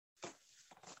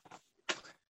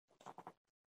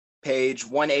Page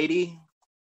 180,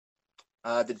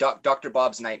 Dr.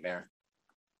 Bob's Nightmare.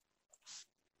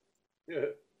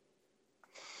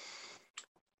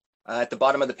 At the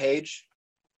bottom of the page,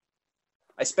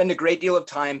 I spend a great deal of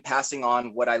time passing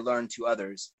on what I learn to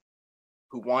others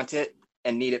who want it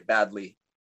and need it badly.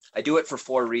 I do it for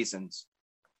 4 reasons.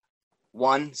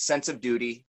 1, sense of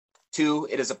duty. 2,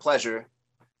 it is a pleasure.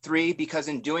 3, because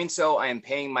in doing so, I am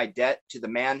paying my debt to the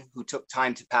man who took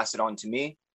time to pass it on to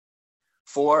me.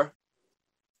 4,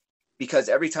 because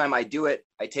every time I do it,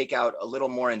 I take out a little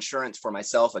more insurance for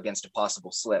myself against a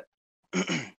possible slip.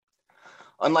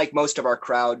 Unlike most of our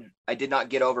crowd, I did not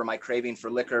get over my craving for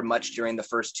liquor much during the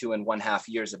first 2.5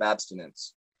 years of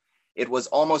abstinence. It was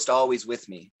almost always with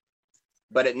me,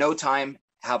 but at no time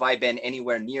have I been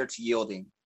anywhere near to yielding.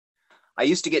 I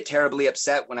used to get terribly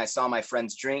upset when I saw my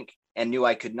friends drink and knew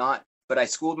I could not, but I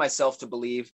schooled myself to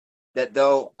believe that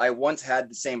though I once had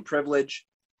the same privilege,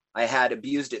 I had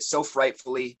abused it so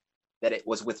frightfully that it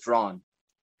was withdrawn.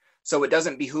 So it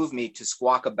doesn't behoove me to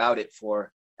squawk about it,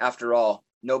 for, after all,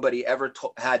 nobody ever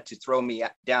had to throw me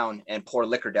down and pour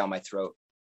liquor down my throat.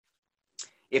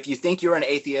 If you think you're an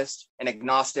atheist, an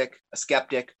agnostic, a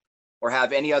skeptic, or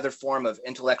have any other form of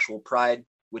intellectual pride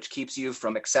which keeps you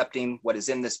from accepting what is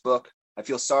in this book, I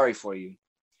feel sorry for you.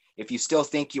 If you still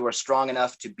think you are strong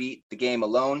enough to beat the game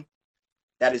alone,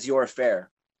 that is your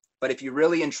affair. But if you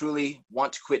really and truly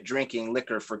want to quit drinking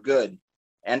liquor for good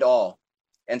and all,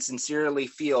 and sincerely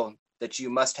feel that you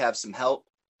must have some help,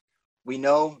 we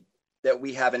know that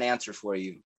we have an answer for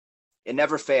you. It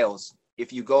never fails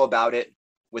if you go about it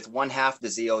with 1/2 the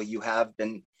zeal you have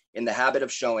been in the habit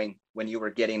of showing when you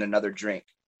were getting another drink.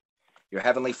 Your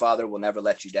Heavenly Father will never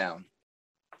let you down.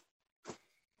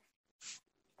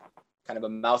 Kind of a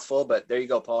mouthful, but there you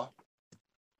go, Paul.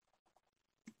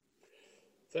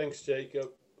 Thanks,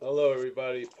 Jacob. Hello,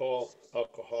 everybody. Paul,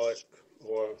 alcoholic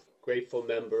or grateful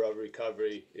member of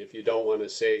recovery, if you don't want to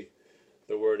say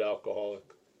the word alcoholic.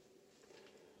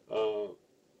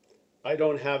 I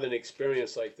don't have an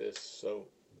experience like this, so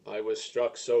I was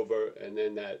struck sober, and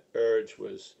then that urge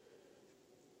was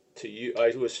to you. I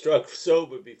was struck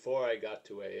sober before I got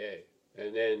to AA,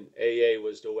 and then AA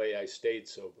was the way I stayed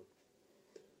sober.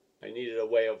 I needed a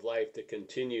way of life to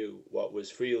continue what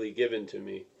was freely given to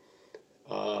me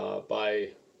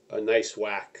by a nice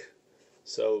whack.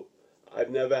 So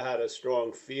I've never had a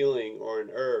strong feeling or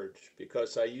an urge,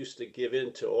 because I used to give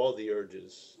in to all the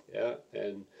urges,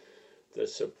 and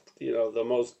the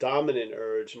most dominant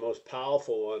urge, most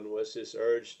powerful one, was this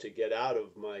urge to get out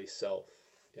of myself,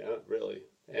 really.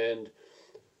 And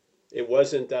it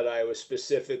wasn't that I was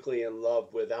specifically in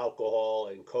love with alcohol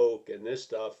and Coke and this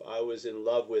stuff. I was in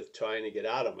love with trying to get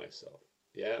out of myself,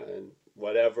 and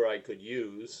whatever I could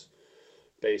use.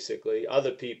 Basically,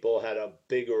 other people had a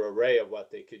bigger array of what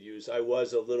they could use. I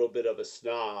was a little bit of a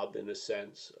snob in a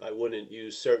sense. I wouldn't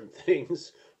use certain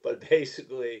things, but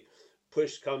basically,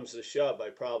 push comes to shove, I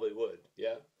probably would.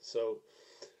 So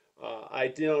I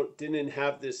didn't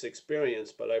have this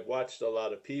experience, but I've watched a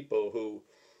lot of people who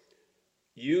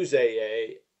use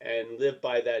AA and live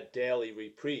by that daily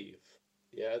reprieve.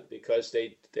 Because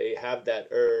they have that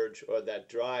urge, or that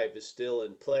drive is still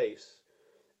in place,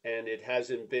 and it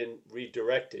hasn't been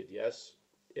redirected.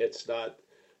 It's not,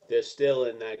 they're still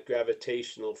in that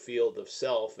gravitational field of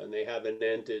self, and they haven't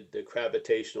entered the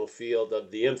gravitational field of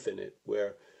the infinite,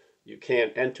 where you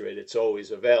can't enter it. It's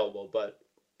always available, but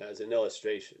as an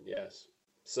illustration,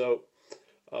 So,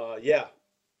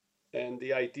 and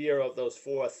the idea of those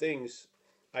 4 things,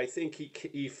 I think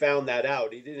he found that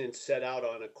out. He didn't set out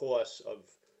on a course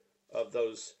of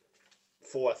those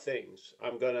 4 things.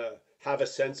 I'm gonna have a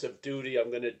sense of duty. I'm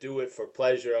gonna do it for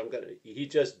pleasure. He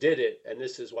just did it, and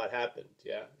this is what happened.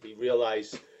 He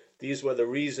realized these were the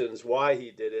reasons why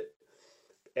he did it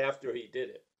after he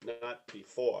did it, not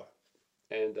before.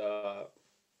 And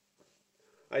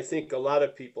I think a lot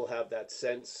of people have that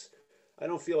sense. I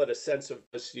don't feel it a sense of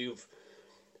this. You've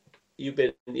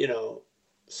been,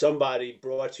 somebody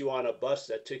brought you on a bus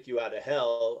that took you out of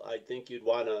hell. I think you'd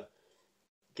want to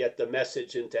get the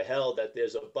message into hell that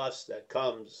there's a bus that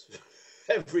comes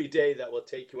every day that will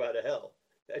take you out of hell.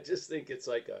 I just think it's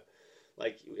like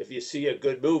if you see a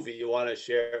good movie, you want to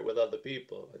share it with other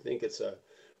people. I think it's a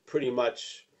pretty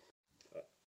much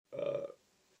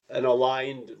an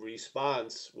aligned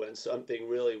response when something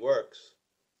really works.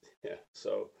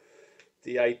 So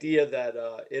the idea that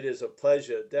it is a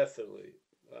pleasure, definitely.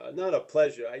 Not a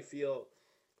pleasure. I feel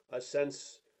a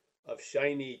sense of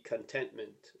shiny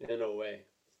contentment in a way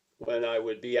when I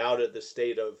would be out of the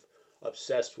state of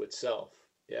obsessed with self.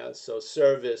 So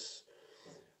service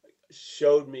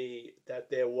showed me that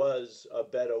there was a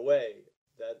better way,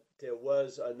 that there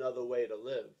was another way to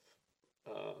live.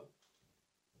 Uh,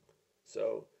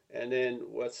 so, and then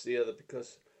what's the other?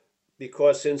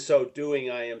 Because in so doing,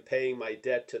 I am paying my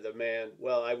debt to the man.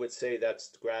 Well, I would say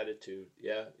that's gratitude.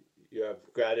 Yeah, you have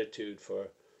gratitude for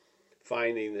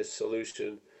finding this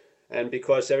solution, and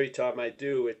because every time I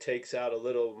do, it takes out a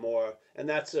little more, and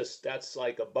that's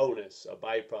like a bonus, a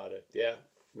byproduct. Yeah,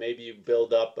 maybe you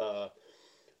build up,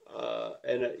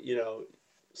 you know,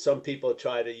 some people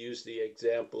try to use the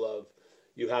example of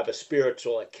you have a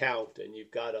spiritual account and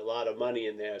you've got a lot of money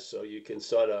in there, so you can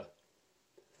sort of,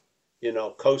 you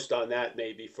know, coast on that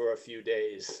maybe for a few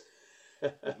days.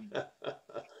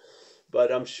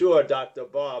 But I'm sure Dr.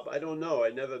 Bob, I don't know, I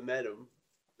never met him.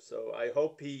 So I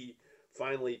hope he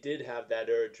finally did have that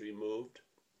urge removed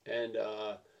and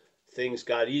things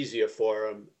got easier for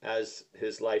him as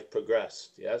his life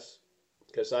progressed. Yes?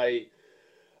 Because I'd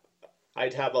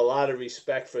have a lot of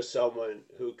respect for someone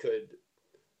who could,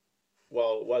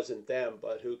 well, it wasn't them,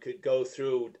 but who could go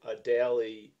through a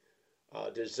daily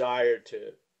desire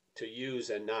to use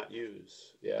and not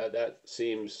use. Yeah, that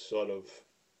seems sort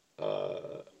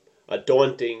of a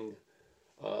daunting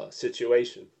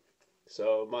situation.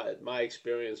 So my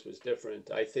experience was different.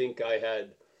 I think I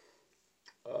had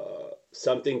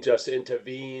something just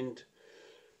intervened,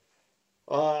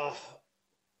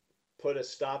 put a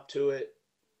stop to it.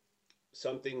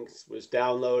 Something was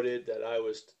downloaded that I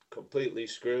was completely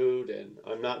screwed and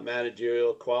I'm not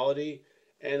managerial quality.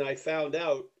 And I found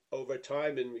out over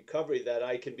time in recovery that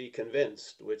I can be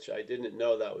convinced, which I didn't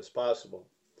know that was possible.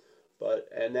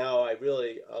 And now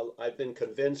I've been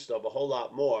convinced of a whole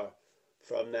lot more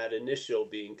from that initial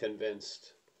being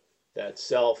convinced that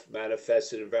self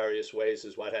manifested in various ways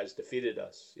is what has defeated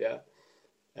us. Yeah.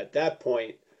 At that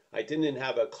point, I didn't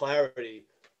have a clarity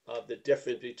of the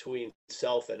difference between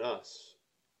self and us.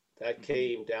 That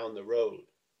came down the road.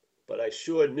 But I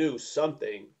sure knew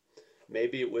something,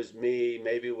 maybe it was me,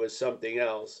 maybe it was something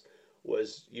else,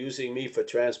 was using me for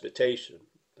transportation.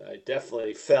 I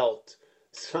definitely felt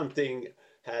something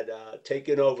had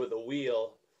taken over the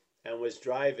wheel and was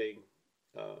driving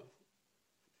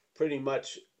pretty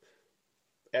much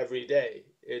every day.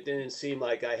 It didn't seem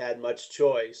like I had much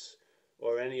choice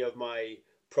or any of my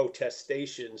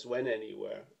protestations went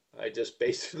anywhere. I just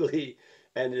basically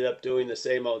ended up doing the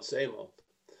same old,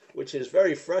 which is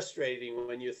very frustrating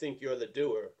when you think you're the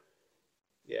doer.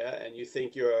 Yeah, and you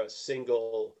think you're a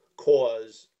single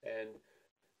cause and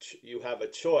you have a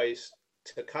choice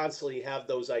to constantly have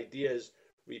those ideas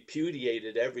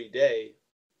repudiated every day.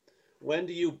 When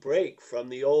do you break from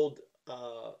the old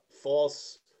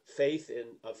false faith in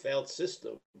a failed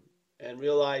system and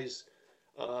realize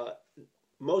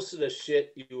most of the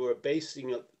shit you were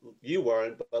basing, you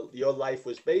weren't, but your life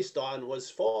was based on was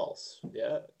false.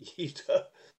 Yeah,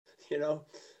 you know,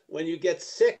 when you get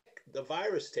sick, the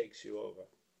virus takes you over.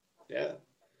 Yeah,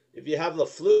 if you have the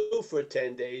flu for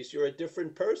 10 days, you're a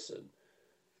different person.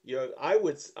 I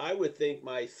would think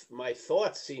my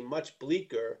thoughts seem much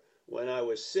bleaker when I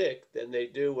was sick than they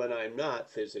do when I'm not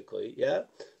physically. Yeah.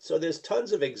 So there's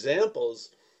tons of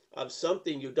examples of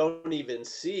something you don't even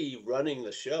see running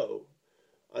the show.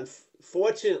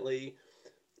 Unfortunately,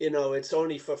 you know, it's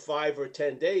only for 5 or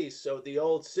 10 days, so the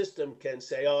old system can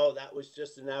say, "Oh, that was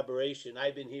just an aberration.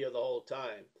 I've been here the whole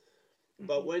time."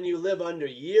 But when you live under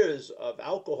years of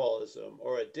alcoholism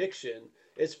or addiction,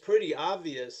 it's pretty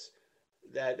obvious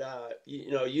that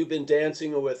you know you've been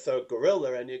dancing with a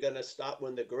gorilla and you're going to stop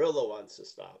when the gorilla wants to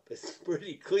stop. It's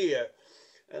pretty clear,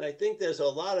 and I think there's a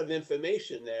lot of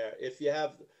information there. If you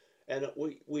have, and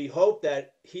we hope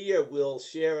that here we'll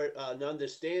share an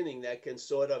understanding that can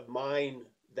sort of mine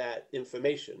that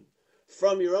information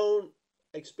from your own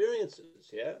experiences.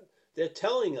 Yeah, they're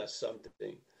telling us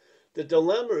something. The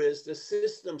dilemma is the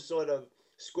system sort of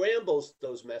scrambles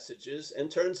those messages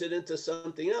and turns it into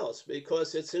something else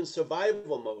because it's in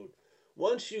survival mode.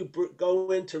 Once you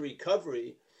go into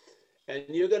recovery and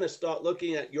you're going to start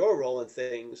looking at your role in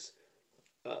things,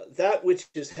 that which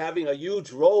is having a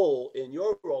huge role in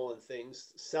your role in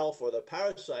things, self or the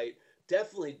parasite,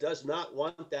 definitely does not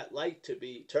want that light to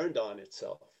be turned on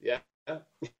itself. Yeah,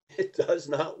 it does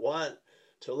not want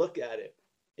to look at it.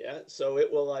 Yeah, so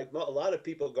it will, like a lot of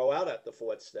people go out at the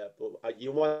fourth step.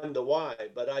 You wonder why,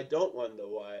 but I don't wonder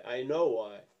why. I know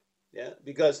why. Yeah,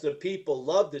 because the people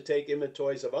love to take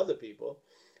inventories of other people,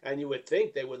 and you would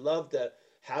think they would love to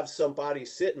have somebody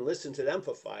sit and listen to them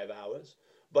for 5 hours,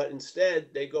 but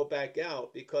instead they go back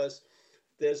out because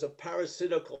there's a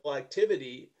parasitical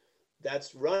activity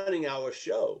that's running our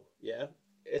show. Yeah,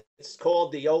 it's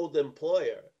called the old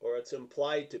employer, or it's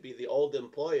implied to be the old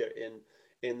employer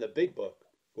in the big book,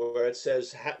 where it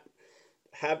says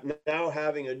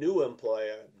having a new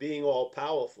employer being all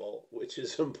powerful, which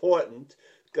is important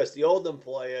because the old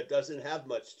employer doesn't have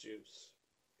much juice.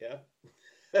 Yeah.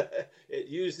 It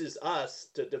uses us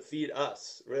to defeat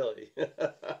us, really.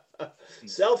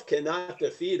 Self cannot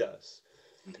defeat us.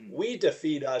 We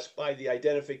defeat us by the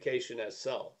identification as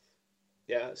self.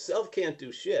 Yeah. Self can't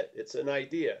do shit. It's an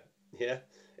idea. Yeah.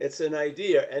 It's an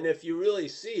idea. And if you really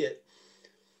see it,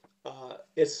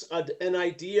 it's an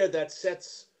idea that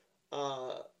sets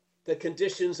the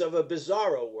conditions of a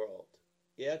bizarro world.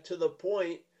 Yeah. To the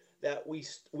point that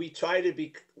we try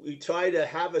to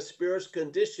have a spiritual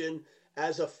condition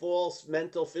as a false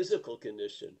mental physical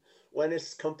condition, when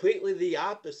it's completely the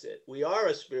opposite. We are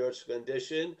a spiritual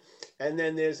condition, and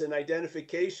then there's an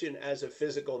identification as a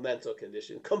physical mental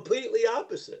condition, completely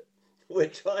opposite. We're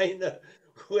trying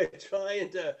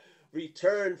to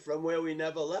return from where we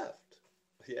never left.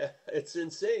 Yeah, it's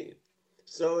insane.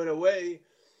 So in a way,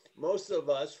 most of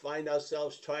us find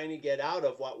ourselves trying to get out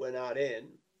of what we're not in,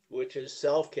 which is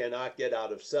self cannot get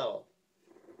out of self.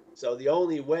 So the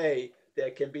only way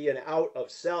there can be an out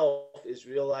of self is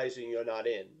realizing you're not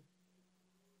in.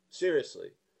 Seriously.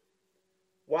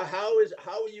 Well, how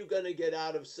are you going to get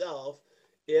out of self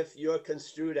if you're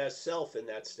construed as self in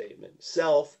that statement?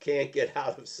 Self can't get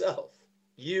out of self.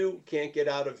 You can't get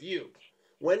out of you.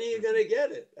 When are you going to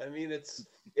get it? I mean,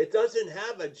 it doesn't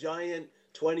have a giant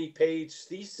 20-page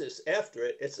thesis after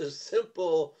it. It's a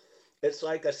simple, it's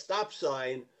like a stop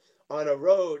sign on a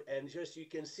road, and just you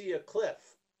can see a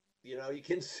cliff. You know, you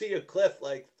can see a cliff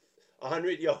like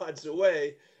 100 yards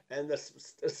away, and the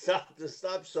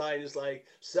stop sign is like,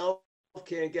 self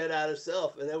can't get out of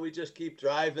self, and then we just keep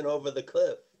driving over the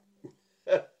cliff.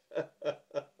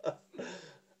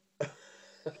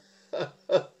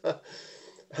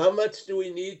 How much do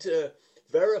we need to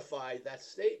verify that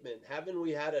statement? Haven't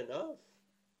we had enough?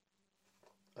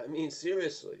 I mean,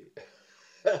 seriously.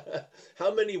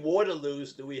 How many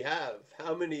Waterloos do we have?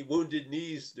 How many Wounded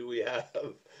Knees do we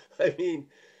have? I mean,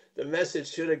 the message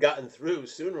should have gotten through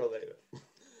sooner or later.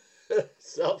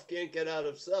 Self can't get out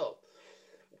of self.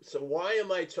 So why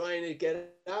am I trying to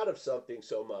get out of something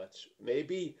so much?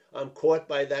 Maybe I'm caught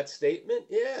by that statement.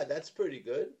 Yeah, that's pretty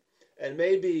good. And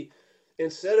maybe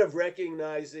instead of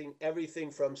recognizing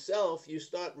everything from self, you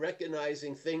start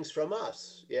recognizing things from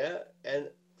us. Yeah. And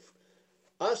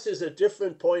us is a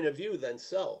different point of view than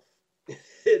self.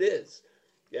 It is.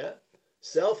 Yeah.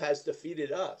 Self has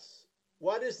defeated us.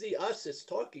 What is the us it's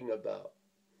talking about?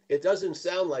 It doesn't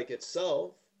sound like it's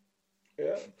self.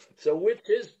 Yeah. So which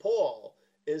is Paul?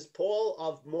 Is Paul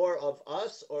of more of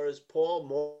us, or is Paul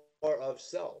more of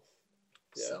self?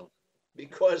 Yeah. Self.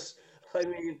 Because, I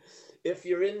mean, if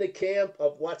you're in the camp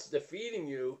of what's defeating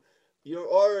you, you're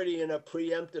already in a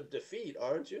preemptive defeat,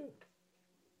 aren't you?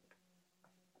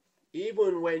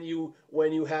 Even when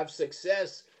you have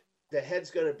success, the head's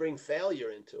going to bring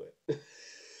failure into it.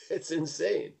 It's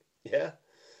insane. Yeah.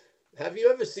 Have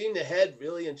you ever seen the head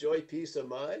really enjoy peace of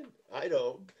mind? I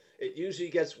don't. It usually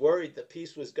gets worried the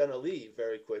peace was going to leave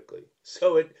very quickly.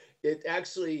 So it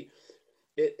actually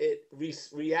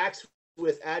reacts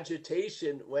with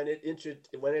agitation when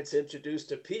it's introduced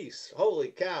to peace. Holy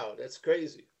cow, that's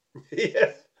crazy.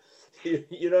 Yeah.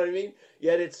 You know what I mean?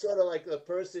 Yet it's sort of like the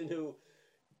person who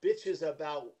bitches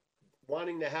about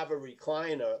wanting to have a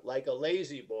recliner like a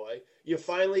lazy boy. You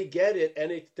finally get it,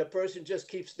 and the person just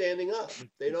keeps standing up.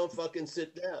 They don't fucking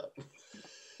sit down.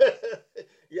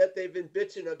 Yet they've been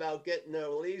bitching about getting a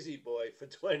lazy boy for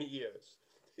 20 years.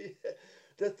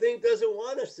 The thing doesn't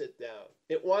want to sit down.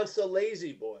 It wants a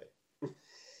lazy boy.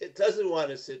 It doesn't want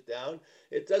to sit down.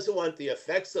 It doesn't want the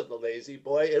effects of the lazy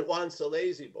boy. It wants a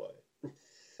lazy boy.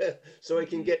 So it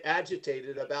can get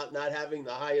agitated about not having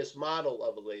the highest model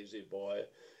of a lazy boy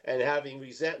and having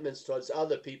resentments towards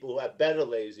other people who have better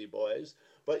lazy boys,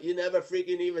 but you never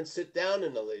freaking even sit down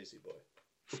in the lazy boy.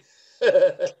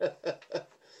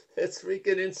 It's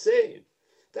freaking insane.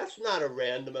 That's not a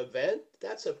random event.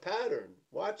 That's a pattern.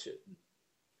 Watch it.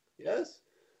 Yes?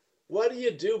 What do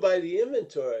you do by the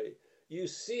inventory? You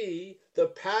see the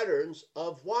patterns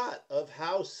of what? Of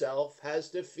how self has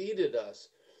defeated us.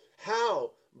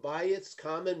 How? By its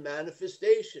common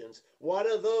manifestations. What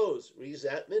are those?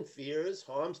 Resentment, fears,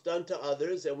 harms done to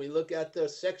others, and we look at the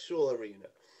sexual arena.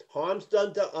 Harms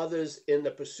done to others in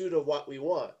the pursuit of what we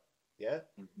want. Yeah?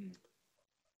 Mm-hmm.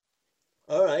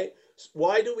 All right.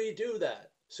 Why do we do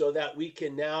that? So that we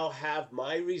can now have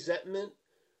my resentment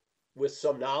with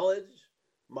some knowledge,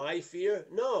 my fear?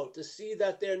 No, to see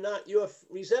that they're not your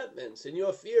resentments and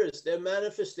your fears. They're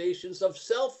manifestations of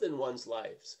self in one's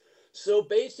lives. So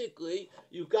basically,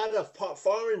 you've got a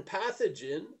foreign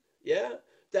pathogen, yeah,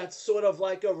 that's sort of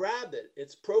like a rabbit.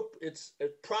 It's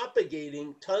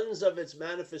propagating tons of its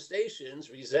manifestations,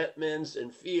 resentments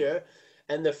and fear,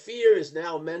 and the fear is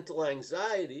now mental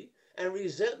anxiety, and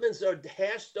resentments are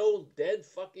hashed old dead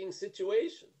fucking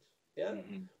situations. Yeah,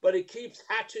 but it keeps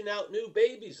hatching out new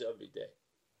babies every day.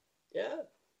 Yeah.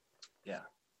 Yeah.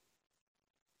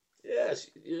 Yes,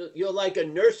 you're like a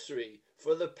nursery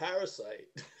for the parasite.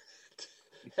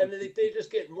 And they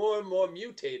just get more and more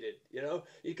mutated.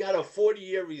 You got a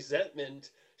 40-year resentment.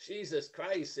 Jesus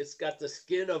Christ, it's got the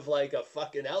skin of like a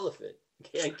fucking elephant.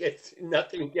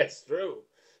 Nothing gets through.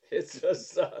 It's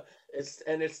just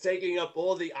it's taking up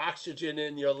all the oxygen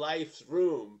in your life's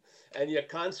room, and you're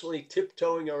constantly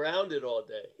tiptoeing around it all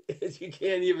day. You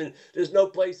can't even. There's no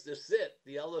place to sit.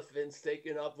 The elephant's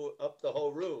taking up the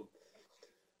whole room.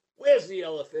 Where's the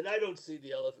elephant? I don't see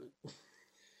the elephant.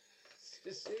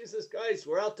 Jesus Christ,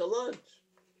 we're out to lunch.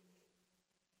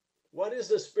 What is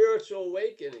a spiritual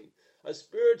awakening? A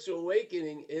spiritual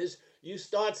awakening is you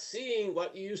start seeing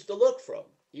what you used to look from.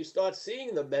 You start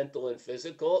seeing the mental and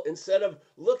physical. Instead of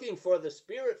looking for the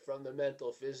spirit from the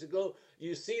mental physical,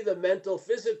 you see the mental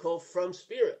physical from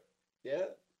spirit. Yeah?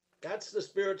 That's the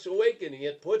spiritual awakening.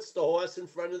 It puts the horse in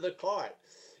front of the cart.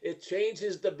 It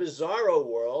changes the bizarro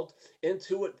world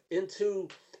into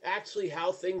actually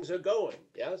how things are going.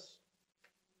 Yes?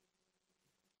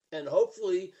 And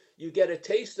hopefully you get a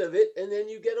taste of it and then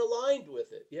you get aligned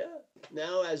with it. Yeah.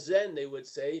 Now, as Zen, they would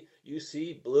say, you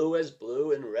see blue as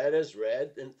blue and red as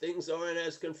red, and things aren't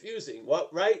as confusing.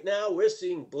 Right now we're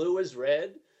seeing blue as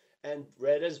red and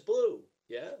red as blue.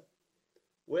 Yeah.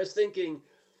 We're thinking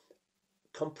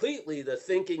completely, the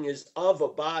thinking is of a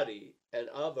body and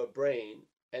of a brain.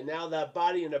 And now that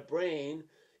body and a brain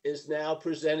is now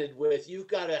presented with, you've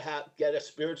got to get a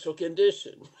spiritual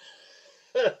condition.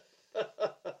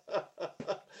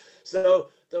 So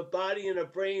the body and the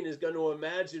brain is going to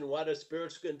imagine what a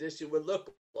spiritual condition would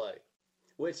look like,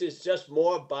 which is just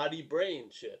more body brain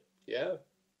shit. Yeah.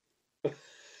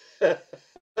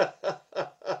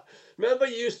 Remember,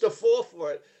 you used to fall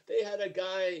for it. They had a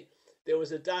guy. There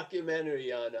was a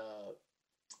documentary on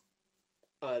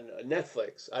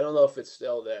Netflix. I don't know if it's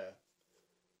still there.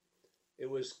 It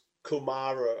was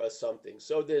Kumara or something.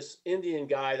 So this Indian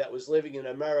guy that was living in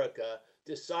America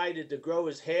decided to grow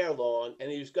his hair long, and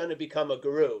he was going to become a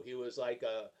guru. He was like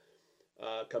a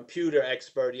computer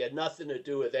expert. He had nothing to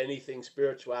do with anything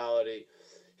spirituality.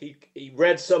 He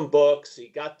read some books. He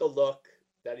got the look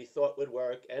that he thought would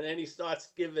work, and then he starts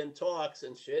giving talks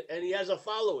and shit, and he has a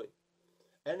following.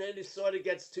 And then it sort of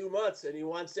gets too much, and he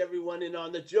wants everyone in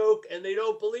on the joke, and they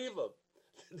don't believe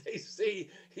him. They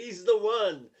see he's the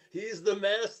one. He's the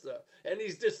master, and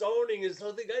he's disowning his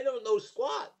whole thing. I don't know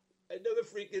squat. I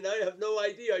have no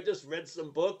idea. I just read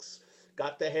some books,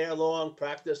 got the hair long,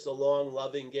 practiced a long,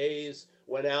 loving gaze,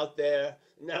 went out there.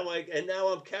 Now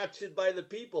I'm captured by the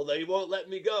people. They won't let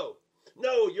me go.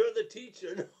 No, you're the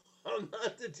teacher. No, I'm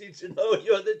not the teacher. No,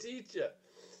 you're the teacher.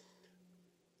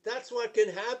 That's what can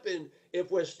happen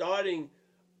if we're starting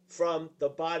from the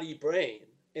body brain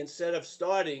instead of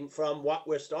starting from what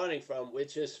we're starting from,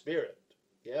 which is spirit.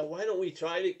 Yeah, why don't we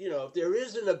try to, if there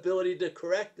is an ability to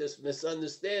correct this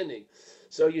misunderstanding.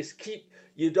 So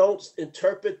you don't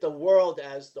interpret the world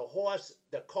as the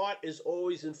cart is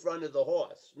always in front of the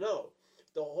horse. No,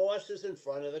 the horse is in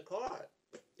front of the cart.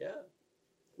 Yeah,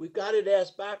 we got it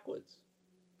ass backwards.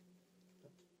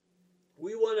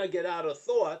 We want to get out of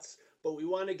thoughts, but we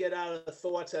want to get out of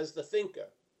thoughts as the thinker.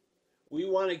 We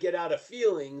want to get out of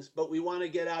feelings, but we want to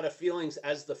get out of feelings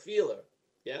as the feeler.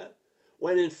 Yeah,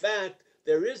 when in fact,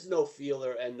 there is no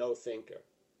feeler and no thinker.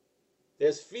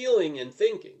 There's feeling and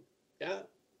thinking. Yeah?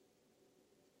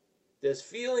 There's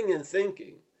feeling and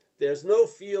thinking. There's no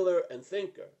feeler and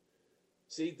thinker.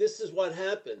 See, this is what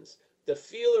happens. The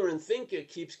feeler and thinker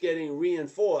keeps getting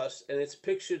reinforced, and it's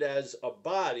pictured as a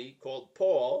body called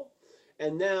Paul.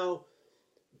 And now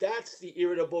that's the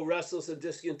irritable, restless, and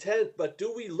discontent. But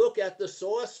do we look at the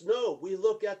source? No, we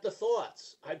look at the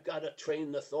thoughts. I've got to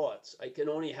train the thoughts. I can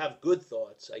only have good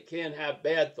thoughts. I can't have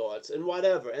bad thoughts and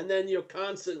whatever. And then you're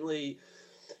constantly,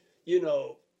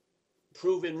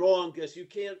 proven wrong because you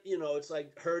can't, it's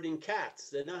like herding cats.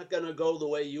 They're not going to go the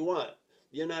way you want.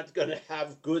 You're not going to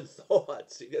have good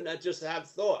thoughts. You're going to just have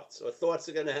thoughts, or thoughts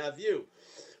are going to have you.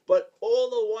 But all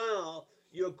the while,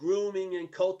 you're grooming and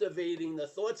cultivating the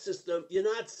thought system. You're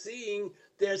not seeing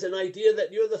there's an idea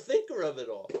that you're the thinker of it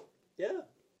all. Yeah.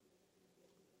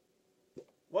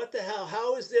 What the hell?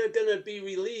 How is there going to be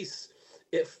release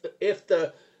if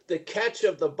the catch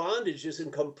of the bondage is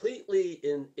completely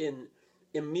in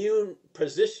immune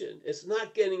position? It's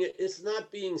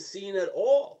not being seen at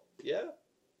all. Yeah.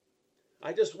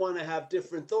 I just want to have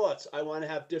different thoughts. I want to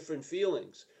have different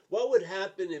feelings. What would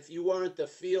happen if you weren't the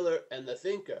feeler and the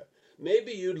thinker?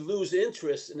 Maybe you'd lose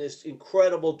interest in this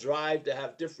incredible drive to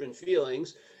have different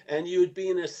feelings, and you'd be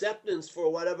in acceptance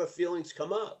for whatever feelings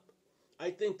come up.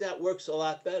 I think that works a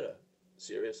lot better.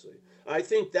 Seriously. I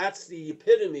think that's the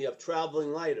epitome of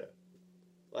traveling lighter.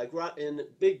 Like in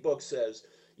Big Book says,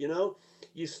 you know,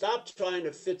 you stop trying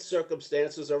to fit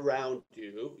circumstances around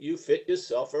you, you fit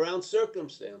yourself around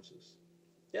circumstances.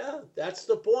 Yeah, that's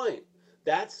the point.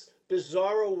 That's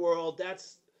Bizarro World.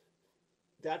 That's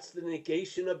the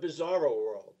negation of Bizarro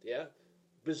World. Yeah,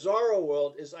 Bizarro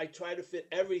World is I try to fit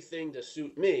everything to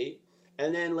suit me,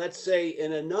 and then let's say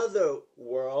in another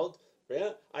world,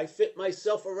 yeah, I fit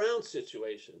myself around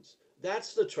situations.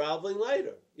 That's the traveling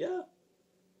lighter. Yeah.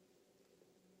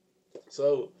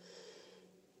 So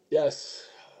yes,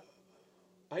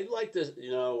 I'd like to,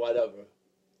 whatever.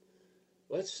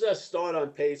 Let's just start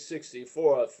on page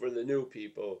 64 for the new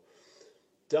people.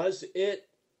 Does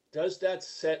that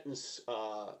sentence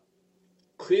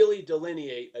clearly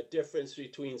delineate a difference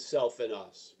between self and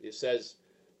us? It says,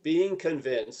 being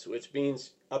convinced, which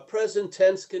means a present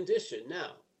tense condition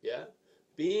now, yeah?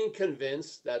 Being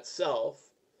convinced that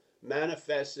self,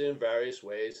 manifested in various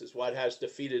ways, is what has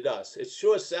defeated us. It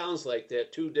sure sounds like they're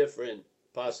two different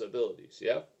possibilities,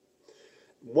 yeah?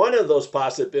 One of those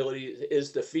possibilities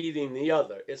is defeating the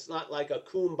other. It's not like a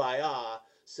kumbaya,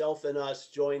 self and us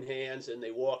join hands and they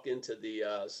walk into the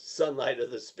sunlight of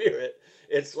the spirit.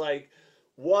 It's like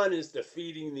one is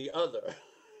defeating the other.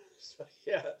 So,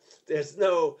 yeah, there's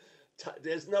no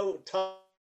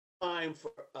time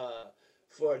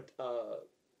for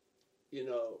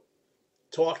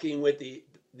talking with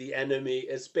the enemy.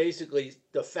 It's basically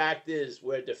the fact is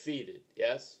we're defeated.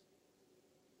 Yes,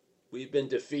 we've been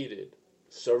defeated.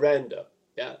 Surrender.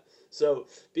 Yeah. So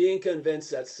being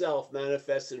convinced that self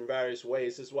manifests in various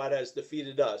ways is what has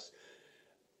defeated us.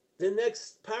 The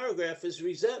next paragraph is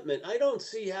resentment. I don't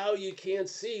see how you can't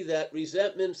see that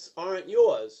resentments aren't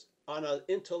yours on an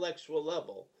intellectual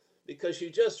level, because you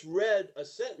just read a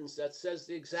sentence that says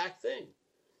the exact thing.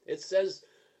 It says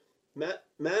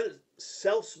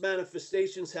self's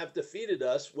manifestations have defeated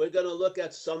us. We're going to look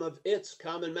at some of its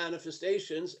common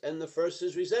manifestations, and the first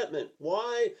is resentment.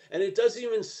 Why? And it doesn't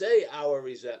even say our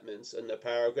resentments in the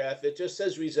paragraph. It just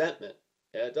says resentment.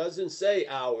 It doesn't say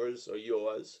ours or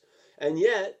yours. And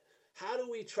yet, how do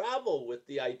we travel with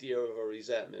the idea of a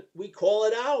resentment? We call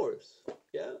it ours.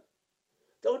 Yeah.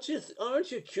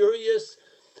 Aren't you curious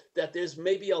that there's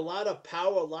maybe a lot of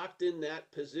power locked in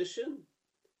that position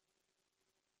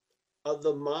of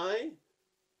the my?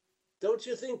 Don't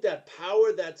you think that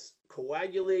power that's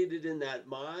coagulated in that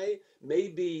my may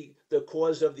be the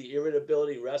cause of the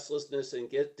irritability, restlessness, and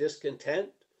discontent?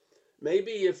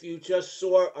 Maybe if you just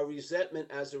saw a resentment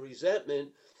as a resentment,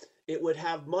 it would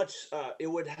have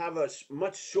a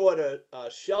much shorter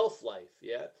shelf life.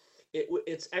 Yeah,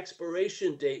 its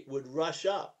expiration date would rush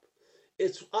up.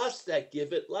 It's us that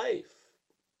give it life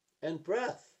and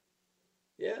breath.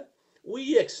 Yeah.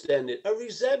 We extend it. A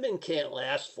resentment can't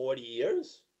last 40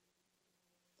 years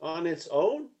on its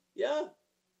own. Yeah.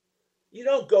 You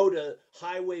don't go to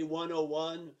Highway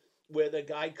 101 where the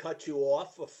guy cut you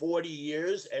off for 40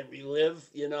 years and relive,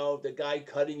 the guy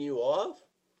cutting you off.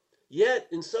 Yet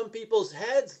in some people's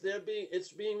heads, it's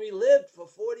being relived for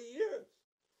 40 years.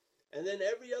 And then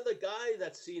every other guy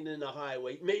that's seen in the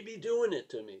highway may be doing it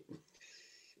to me.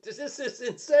 This is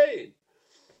insane.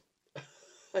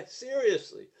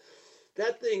 Seriously.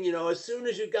 That thing, as soon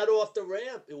as you got off the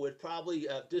ramp, it would probably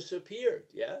have disappeared.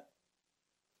 Yeah?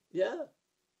 Yeah.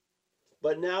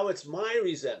 But now it's my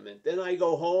resentment. Then I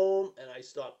go home and I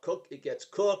start it gets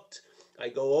cooked. I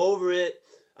go over it.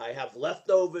 I have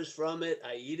leftovers from it.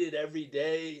 I eat it every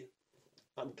day.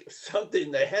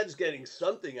 The head's getting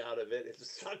something out of it.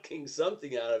 It's sucking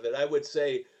something out of it. I would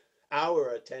say our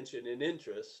attention and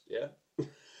interest. Yeah.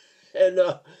 And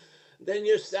then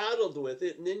you're saddled with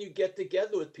it, and then you get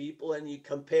together with people and you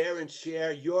compare and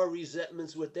share your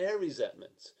resentments with their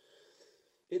resentments.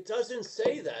 It doesn't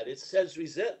say that. It says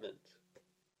resentment.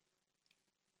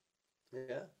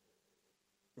 Yeah.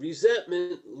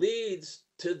 Resentment leads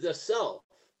to the self,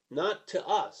 not to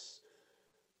us.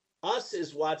 Us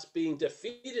is what's being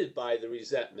defeated by the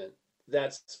resentment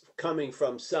that's coming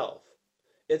from self.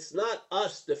 It's not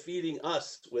us defeating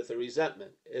us with the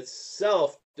resentment. It's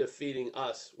self defeating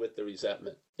us with the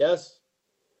resentment. Yes?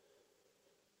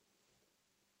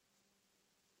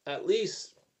 At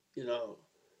least,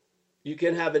 you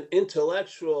can have an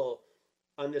intellectual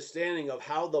understanding of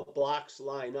how the blocks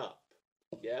line up.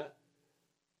 Yeah?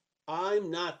 I'm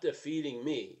not defeating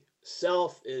me.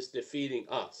 Self is defeating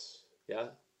us. Yeah?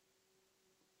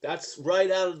 That's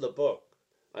right out of the book.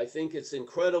 I think it's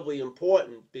incredibly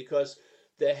important because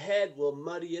the head will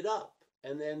muddy it up.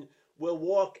 And then we'll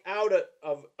walk out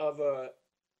an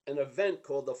event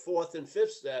called the fourth and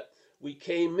fifth step. We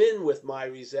came in with my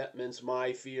resentments,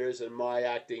 my fears, and my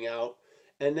acting out.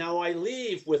 And now I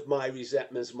leave with my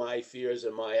resentments, my fears,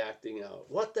 and my acting out.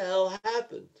 What the hell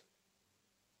happened?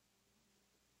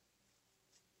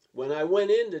 When I went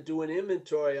in to do an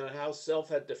inventory on how self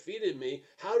had defeated me,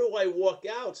 how do I walk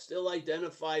out still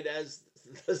identified as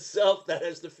the self that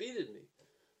has defeated me?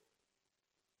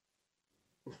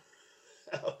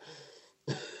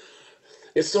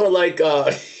 It's sort of like,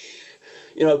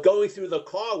 going through the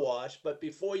car wash, but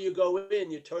before you go in,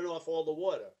 you turn off all the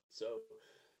water. So,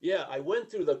 yeah, I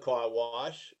went through the car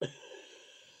wash,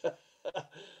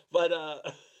 but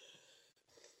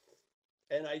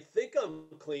and I think I'm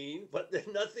clean, but then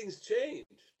nothing's changed.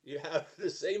 You have the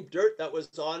same dirt that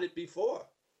was on it before.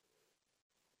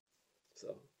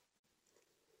 So,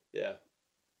 yeah.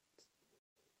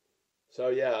 So,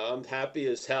 yeah, I'm happy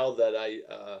as hell that I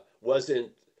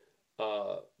wasn't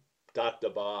uh, Dr.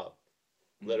 Bob,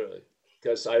 literally,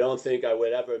 because I don't think I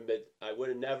would I would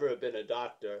have never have been a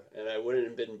doctor, and I wouldn't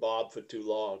have been Bob for too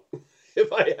long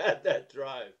if I had that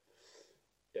drive.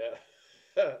 Yeah.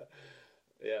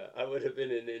 Yeah, I would have been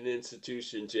in an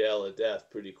institution jail of death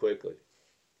pretty quickly.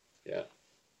 Yeah.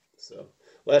 So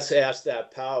let's ask that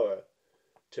power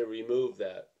to remove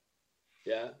that.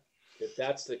 Yeah. If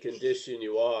that's the condition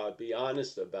you are, be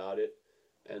honest about it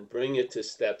and bring it to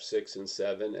step 6 and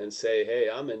 7 and say, hey,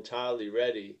 I'm entirely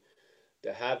ready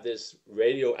to have this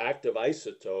radioactive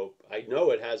isotope. I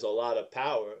know it has a lot of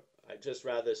power. I'd just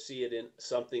rather see it in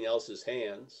something else's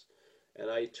hands. And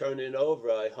I turn it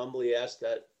over. I humbly ask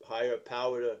that higher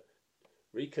power to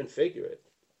reconfigure it,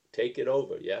 take it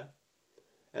over, yeah?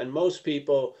 And most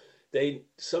people, they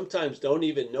sometimes don't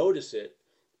even notice it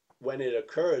when it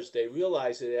occurs. They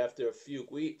realize it after a few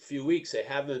weeks. They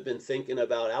haven't been thinking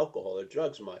about alcohol or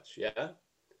drugs much, yeah?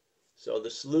 So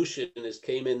the solution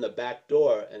came in the back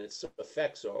door and its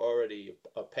effects are already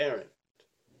apparent.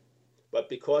 But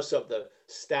because of the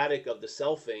static of the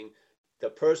selfing, the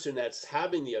person that's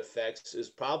having the effects is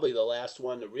probably the last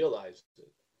one to realize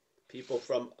it. People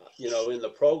from, in the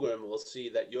program will see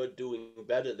that you're doing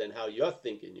better than how you're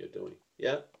thinking you're doing.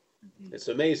 Yeah? Mm-hmm. It's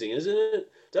amazing, isn't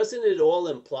it? Doesn't it all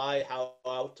imply how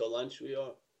out to lunch we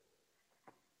are?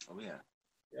 Oh, yeah.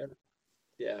 Yeah.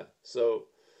 Yeah. So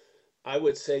I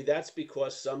would say that's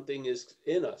because something is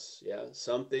in us. Yeah.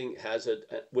 Something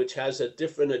which has a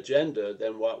different agenda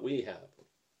than what we have.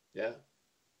 Yeah.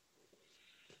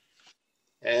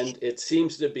 And it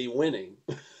seems to be winning.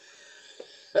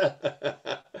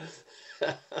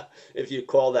 If you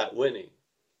call that winning.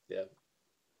 Yeah.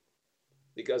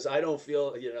 Because I don't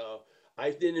feel, I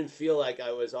didn't feel like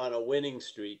I was on a winning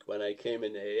streak when I came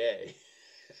in AA.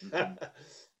 Mm-hmm.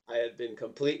 I had been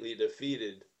completely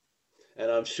defeated. And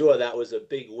I'm sure that was a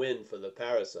big win for the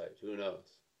parasite. Who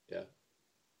knows? Yeah.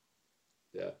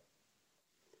 Yeah.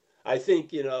 I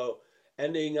think,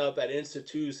 ending up at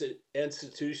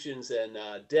institutions and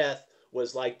death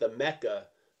was like the Mecca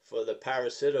for the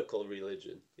parasitical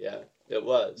religion. Yeah, it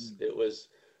was. Mm. It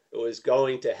was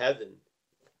going to heaven.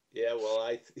 Yeah,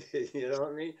 well, you know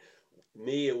what I mean?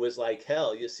 Me, it was like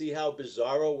hell. You see how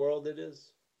bizarre a world it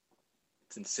is?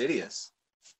 It's insidious.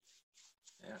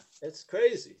 Yeah. It's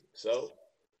crazy. So,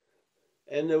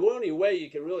 and the only way you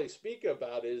can really speak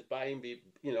about it is by, in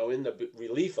the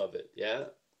relief of it. Yeah.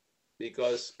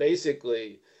 Because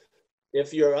basically,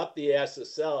 if you're up the ass of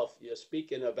self, you're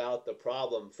speaking about the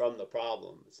problem from the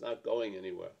problem. It's not going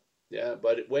anywhere. Yeah.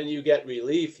 But when you get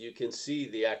relief, you can see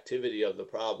the activity of the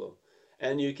problem.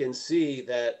 And you can see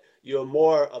that you're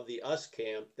more of the us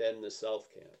camp than the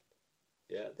self camp.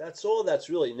 Yeah. That's all that's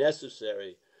really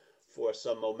necessary for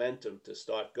some momentum to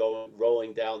start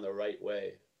rolling down the right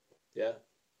way. Yeah.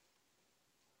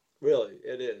 Really,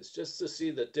 it is. Just to see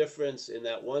the difference in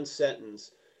that one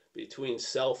sentence between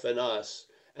self and us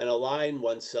and align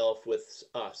oneself with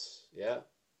us. Yeah.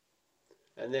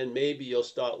 And then maybe you'll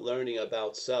start learning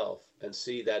about self and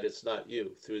see that it's not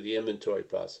you through the inventory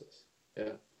process.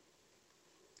 Yeah.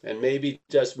 And maybe,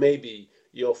 just maybe,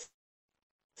 you'll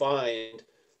find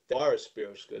that you are a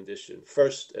spiritual condition.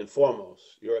 First and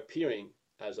foremost, you're appearing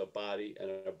as a body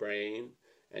and a brain,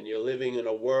 and you're living in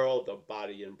a world of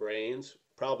body and brains,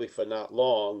 probably for not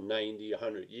long, 90,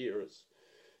 100 years.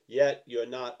 Yet you're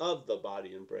not of the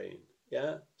body and brain.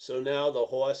 Yeah. So now the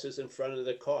horse is in front of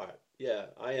the cart. Yeah.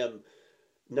 I am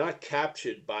not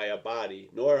captured by a body,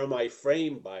 nor am I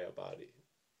framed by a body.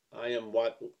 I am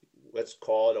what's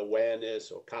called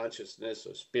awareness or consciousness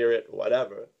or spirit or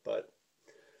whatever. But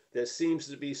there seems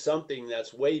to be something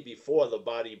that's way before the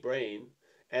body brain,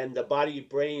 and the body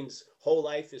brain's whole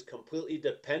life is completely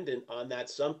dependent on that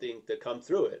something to come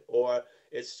through it, or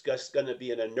it's just going to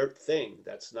be an inert thing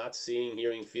that's not seeing,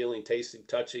 hearing, feeling, tasting,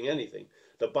 touching, anything.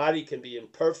 The body can be in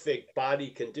perfect body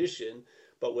condition,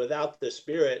 but without the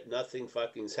spirit, nothing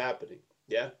fucking's happening.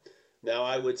 Yeah. Now,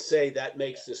 I would say that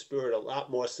makes the spirit a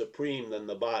lot more supreme than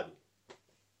the body.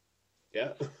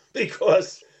 Yeah.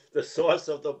 Because the source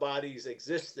of the body's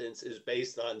existence is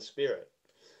based on spirit.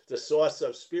 The source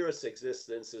of spirit's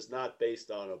existence is not based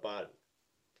on a body.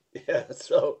 Yeah.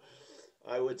 So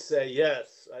I would say,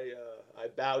 yes, I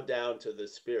bow down to the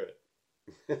spirit.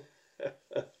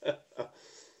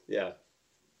 Yeah.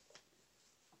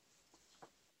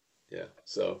 Yeah.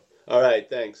 So, all right.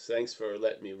 Thanks. Thanks for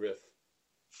letting me riff.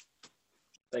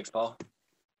 Thanks, Paul.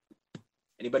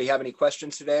 Anybody have any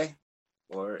questions today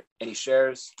or any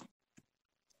shares?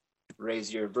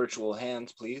 Raise your virtual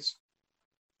hand, please.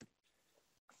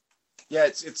 Yeah,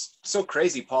 it's so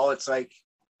crazy, Paul. It's like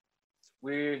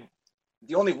the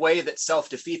only way that self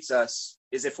defeats us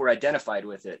is if we're identified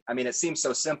with it. I mean, it seems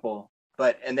so simple,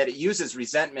 and that it uses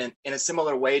resentment in a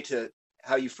similar way to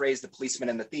how you phrase the policeman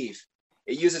and the thief.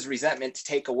 It uses resentment to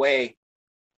take away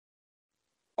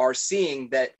our seeing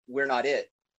that we're not it.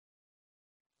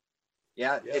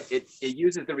 Yeah. It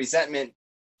uses the resentment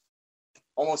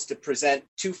almost to present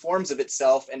two forms of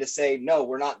itself and to say, no,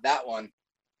 we're not that one.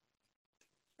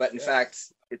 But in fact,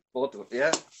 it's both.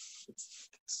 Yeah. It's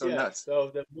so nuts.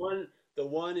 So the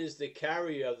one is the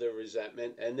carrier of the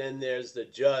resentment, and then there's the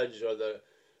judge or the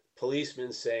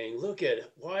policeman saying, look at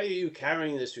it, why are you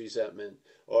carrying this resentment?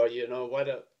 Or, you know,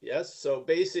 yes. So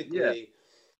basically,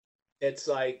 it's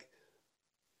like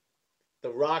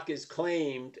the rock is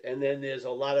claimed, and then there's a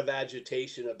lot of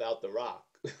agitation about the rock.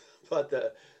 But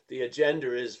the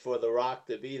agenda is for the rock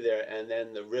to be there, and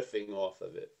then the riffing off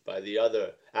of it by the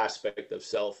other aspect of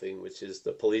selfing, which is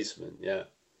the policeman. Yeah.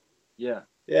 Yeah.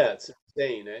 Yeah, it's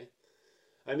insane, eh?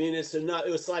 I mean, it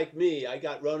was like me. I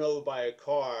got run over by a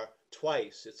car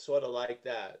twice. It's sort of like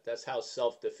that. That's how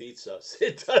self defeats us.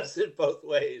 It does it both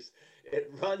ways.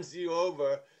 It runs you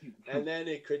over, and then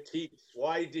it critiques,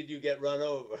 why did you get run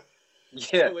over?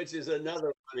 Yeah. Which is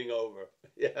another running over.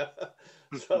 Yeah.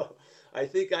 So I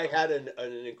think I had an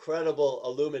incredible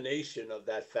illumination of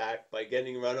that fact by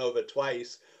getting run over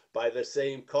twice by the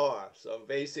same car. So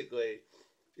basically,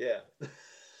 yeah.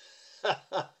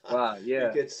 Wow, yeah.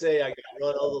 You could say I got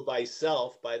run over by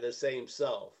the same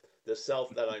self, the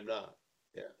self that I'm not.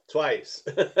 Yeah, twice.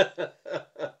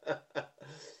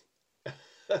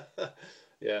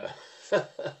 Yeah.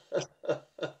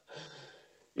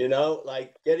 You know,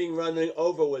 like getting run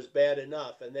over was bad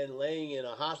enough, and then laying in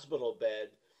a hospital bed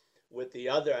with the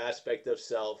other aspect of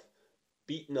self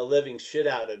beating the living shit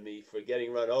out of me for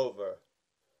getting run over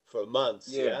for months.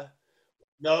 Yeah.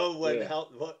 No one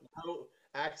helped. No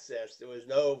access. There was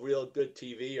no real good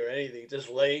TV or anything. Just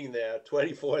laying there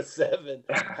 24/7,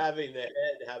 having the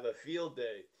head have a field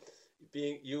day.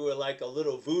 You were like a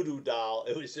little voodoo doll.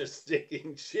 It was just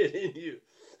sticking shit in you,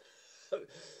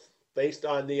 based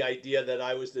on the idea that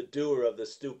I was the doer of the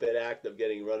stupid act of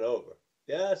getting run over.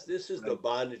 Yes, this is the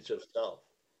bondage of self.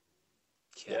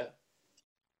 Yeah.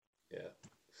 Yeah.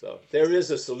 So there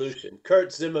is a solution.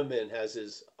 Kurt Zimmerman has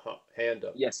his hand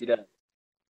up. Yes, he does.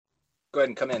 Go ahead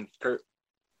and come in, Kurt.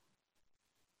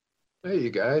 Hey, you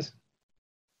guys.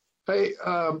 Hey,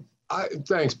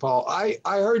 thanks, Paul. I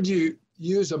heard you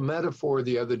use a metaphor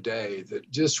the other day that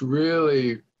just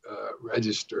really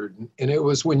registered. And it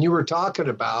was when you were talking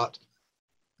about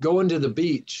going to the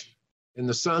beach and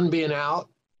the sun being out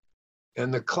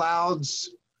and the clouds,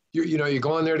 you're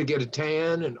going there to get a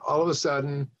tan, and all of a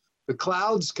sudden the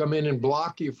clouds come in and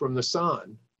block you from the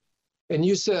sun. And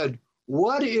you said,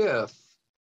 what if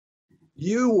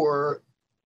you were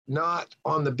not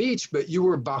on the beach, but you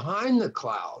were behind the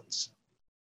clouds?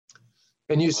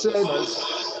 And you said,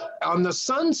 on the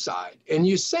sun side, and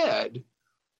you said,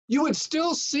 you would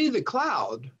still see the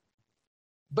cloud,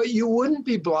 but you wouldn't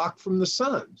be blocked from the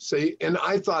sun. See, and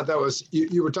I thought that was,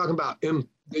 you were talking about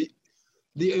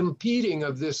the impeding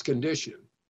of this condition.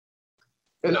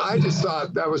 And I just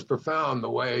thought that was profound, the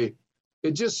way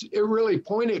it really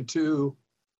pointed to,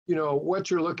 what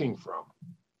you're looking from.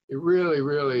 It really,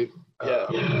 really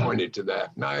pointed to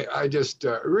that. And I just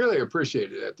really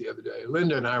appreciated that the other day.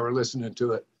 Linda and I were listening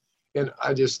to it, and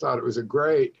I just thought it was a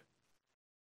great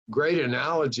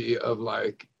analogy of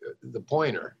like the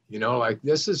pointer, like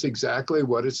this is exactly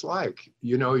what it's like.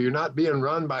 You're not being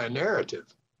run by a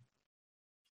narrative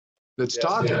that's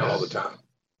talking all the time.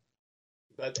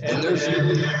 But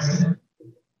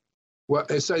what?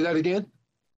 Say that again.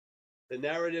 The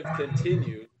narrative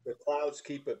continued, the clouds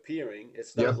keep appearing.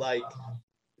 It's Yep. not like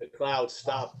the clouds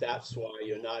stop. That's why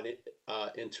you're not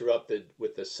interrupted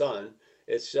with the sun.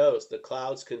 It shows the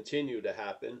clouds continue to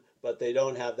happen, but they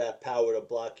don't have that power to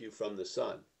block you from the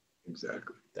sun.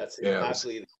 Exactly. That's Yeah.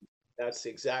 exactly that's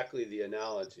exactly the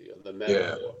analogy of the Yeah.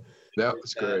 metaphor. That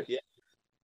was great. Yeah,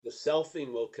 the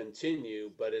selfing will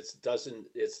continue, but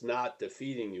it's not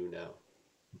defeating you now.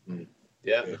 Mhm.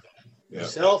 Yeah. Yeah. Yeah.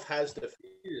 Self has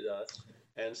defeated us,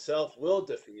 and self will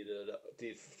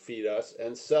defeat us,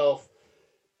 and self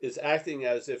is acting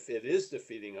as if it is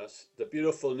defeating us. The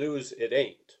beautiful news, it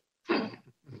ain't.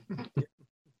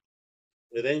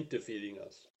 It ain't defeating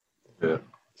us. Yeah.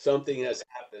 Something has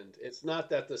happened. It's not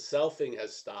that the selfing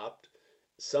has stopped.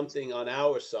 Something on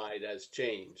our side has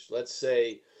changed. Let's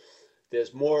say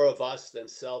there's more of us than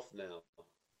self now.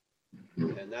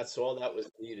 And that's all that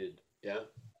was needed. Yeah.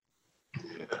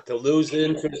 To lose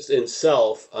interest in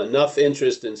self, enough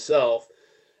interest in self,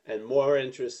 and more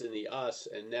interest in the us,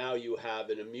 and now you have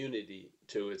an immunity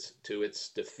to its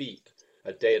defeat,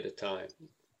 a day at a time.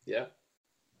 Yeah.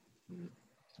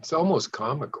 It's almost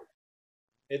comical.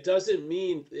 It doesn't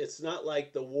mean, it's not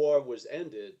like the war was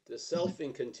ended. The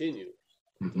selfing continues.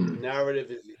 The narrative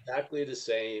is exactly the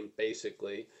same,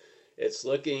 basically. It's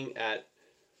looking at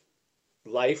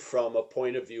life from a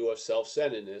point of view of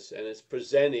self-centeredness, and it's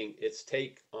presenting its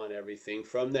take on everything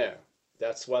from there.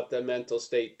 That's what the mental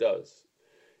state does.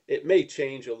 It may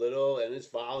change a little and its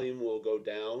volume will go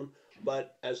down,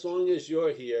 but as long as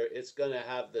you're here, it's going to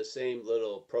have the same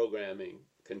little programming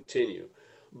continue.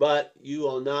 But you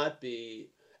will not be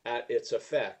at its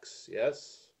effects,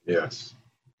 yes? Yes.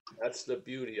 That's the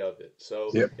beauty of it.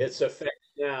 So Yep. its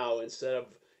effects now, instead of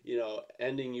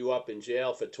ending you up in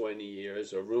jail for 20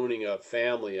 years or ruining a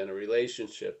family and a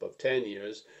relationship of 10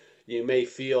 years, you may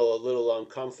feel a little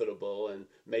uncomfortable and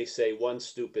may say one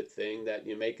stupid thing that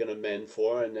you make an amend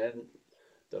for, and then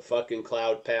the fucking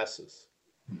cloud passes.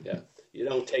 Yeah. You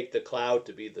don't take the cloud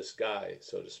to be the sky,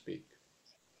 so to speak.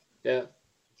 Yeah.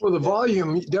 Well, the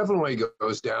volume definitely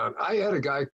goes down. I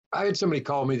had somebody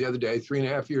call me the other day,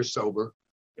 3.5 years sober.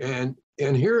 And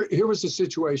here was the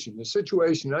situation. The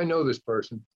situation, I know this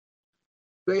person.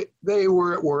 They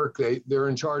were at work. They're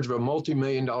in charge of a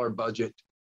multi-million-dollar budget.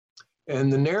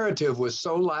 And the narrative was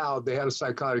so loud, they had a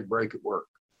psychotic break at work.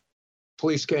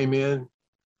 Police came in,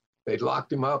 they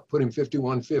locked him up, put him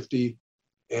 5150.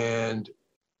 And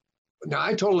now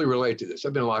I totally relate to this.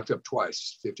 I've been locked up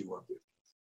twice, 5150.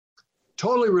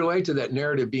 Totally relate to that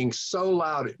narrative being so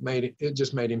loud, it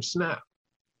just made him snap.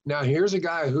 Now here's a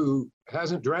guy who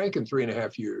hasn't drank in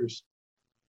 3.5 years,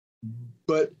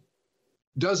 but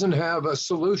doesn't have a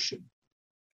solution.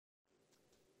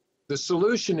 The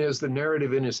solution is the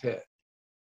narrative in his head.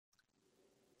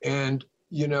 And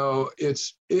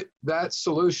that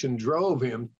solution drove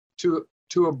him to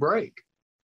a break.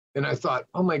 And I thought,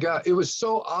 oh my God, it was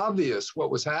so obvious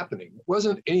what was happening. It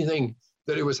wasn't anything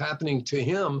that it was happening to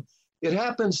him. It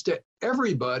happens to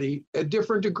everybody at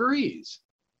different degrees.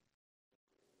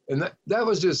 And that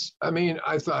was just,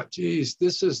 I thought, geez,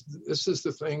 this is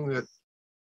the thing that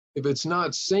if it's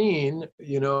not seen,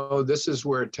 this is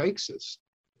where it takes us.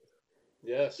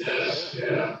 Yes.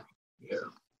 Yeah.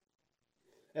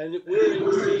 And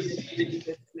we're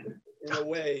in a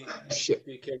way, Shit.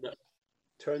 you can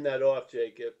turn that off,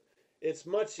 Jacob. It's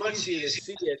much easier to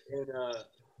see it in a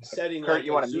setting Kurt, like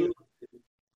you want to Zoom.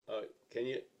 Can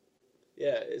you?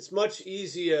 Yeah, it's much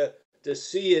easier to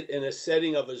see it in a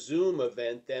setting of a Zoom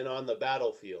event than on the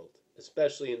battlefield,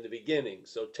 especially in the beginning.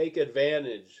 So take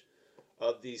advantage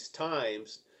of these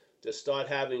times to start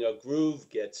having a groove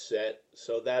get set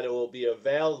so that it will be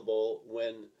available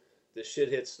when the shit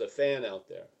hits the fan out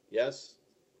there. Yes?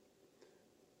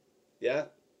 Yeah?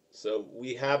 So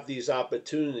we have these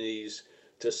opportunities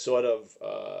to sort of,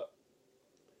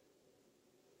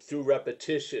 through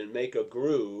repetition, make a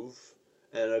groove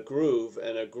and a groove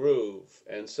and a groove.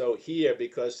 And so here,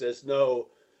 because there's no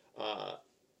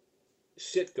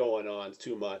shit going on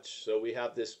too much, so we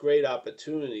have this great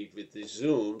opportunity with the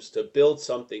Zooms to build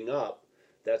something up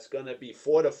that's going to be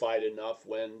fortified enough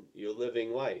when you're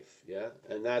living life. Yeah.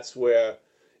 And that's where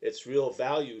its real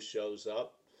value shows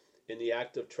up in the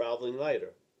act of traveling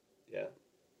lighter. Yeah.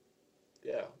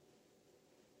 Yeah.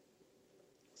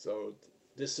 So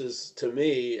this is, to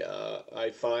me,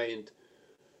 I find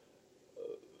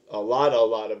a lot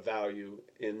of value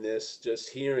in this, just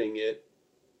hearing it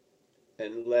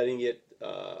and letting it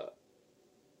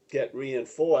get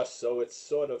reinforced so it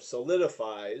sort of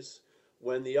solidifies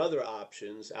when the other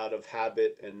options out of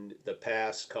habit and the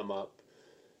past come up.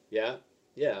 Yeah.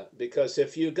 Yeah. Because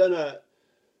if you're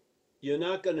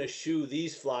not gonna shoo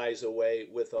these flies away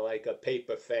with like a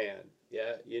paper fan.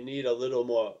 Yeah, you need a little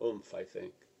more oomph, I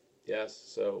think. Yes,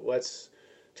 so let's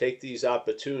take these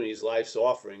opportunities life's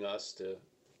offering us to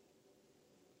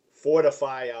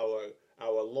fortify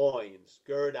our loins,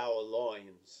 gird our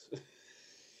loins.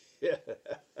 Yeah.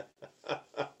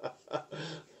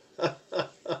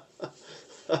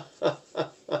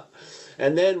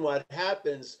 And then what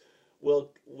happens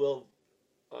will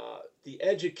the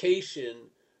education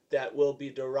that will be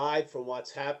derived from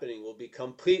what's happening will be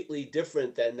completely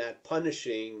different than that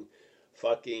punishing,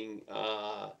 fucking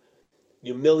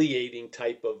humiliating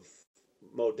type of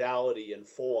modality and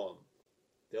form.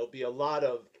 There'll be a lot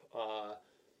of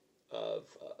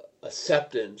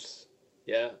acceptance,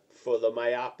 yeah, for the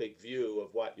myopic view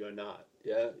of what you're not.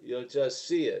 Yeah, you'll just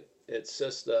see it. It's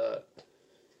just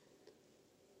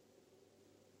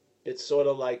it's sort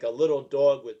of like a little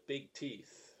dog with big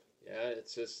teeth. Yeah,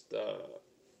 it's just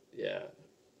yeah,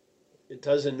 it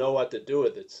doesn't know what to do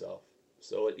with itself,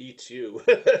 so it eats you.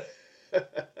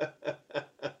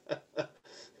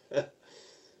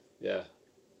 Yeah,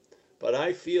 but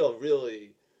I feel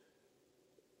really,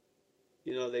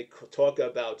 they talk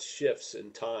about shifts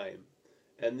in time,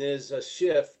 and there's a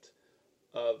shift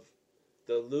of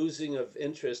the losing of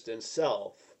interest in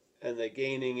self and the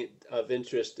gaining of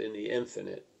interest in the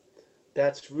infinite.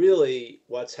 That's really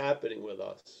what's happening with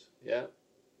us. Yeah.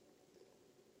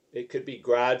 It could be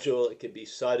gradual, it could be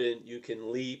sudden, you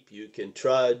can leap, you can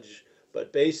trudge,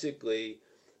 but basically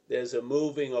there's a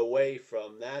moving away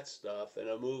from that stuff and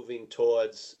a moving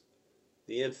towards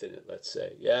the infinite, let's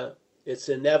say. Yeah. It's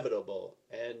inevitable.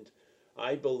 And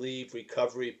I believe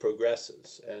recovery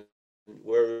progresses, and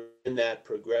we're in that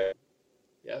progression.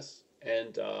 Yes.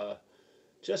 And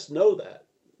just know that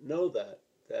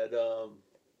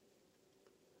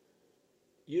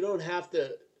you don't have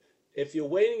to, if you're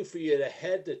waiting for your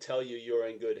head to tell you you're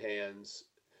in good hands,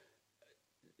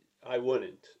 I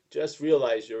wouldn't. Just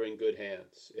realize you're in good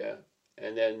hands. Yeah.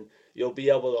 And then you'll be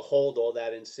able to hold all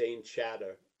that insane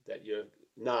chatter that you're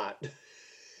not.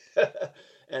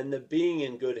 And the being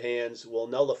in good hands will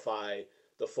nullify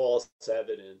the false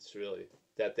evidence, really,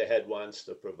 that the head wants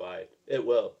to provide. It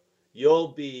will. You'll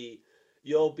be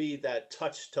that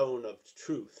touchstone of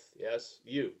truth. Yes,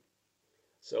 you.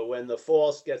 So when the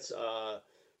false gets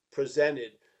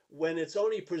presented, when it's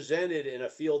only presented in a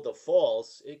field of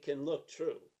false, it can look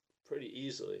true pretty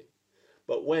easily.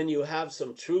 But when you have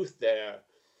some truth there,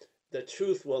 the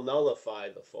truth will nullify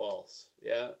the false.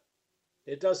 Yeah.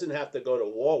 It doesn't have to go to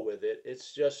war with it.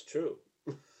 It's just true.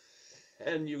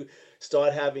 And you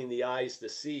start having the eyes to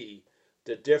see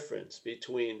the difference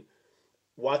between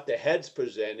what the head's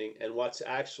presenting and what's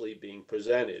actually being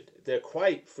presented. They're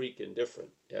quite freaking different.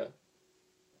 Yeah.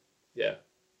 Yeah.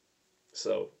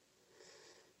 So,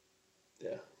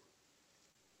 yeah.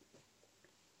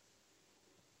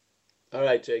 All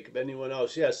right, Jacob. Anyone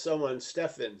else? Yes, someone.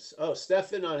 Stephens. Oh,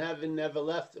 Stephen on Having Never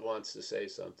Left wants to say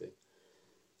something.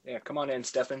 Yeah, come on in,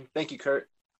 Stefan. Thank you, Kurt.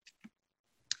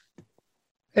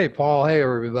 Hey, Paul. Hey,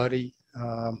 everybody.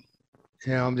 I'm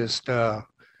just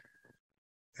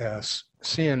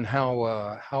seeing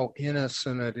how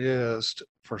innocent it is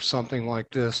for something like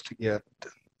this to get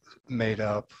made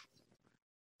up.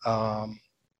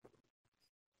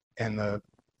 And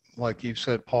like you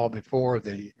said, Paul, before,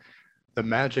 the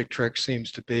magic trick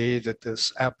seems to be that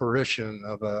this apparition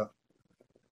of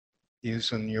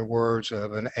using your words,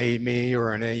 of an me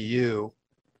or an AU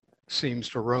seems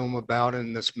to roam about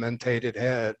in this mentated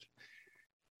head.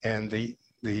 And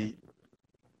the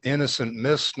innocent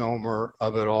misnomer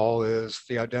of it all is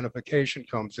the identification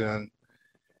comes in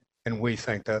and we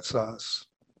think that's us.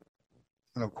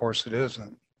 And of course it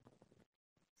isn't.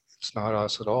 It's not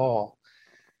us at all.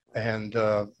 And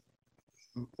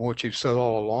what you've said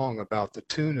all along about the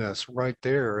two-ness, right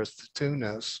there is the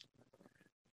two-ness.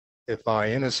 If I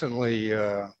innocently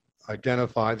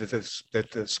identify that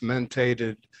this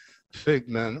mentated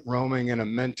figment roaming in a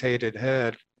mentated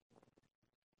head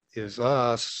is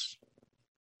us,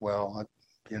 well,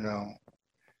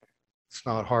 it's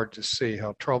not hard to see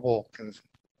how trouble can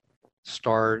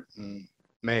start and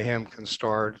mayhem can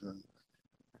start, and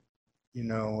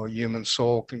a human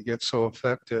soul can get so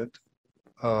affected.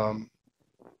 But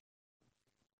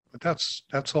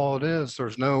that's all it is.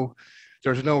 There's no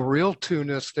real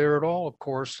two-ness there at all. Of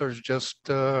course, there's just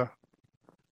the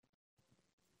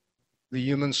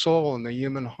human soul and the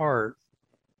human heart,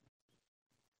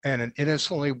 and it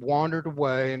innocently wandered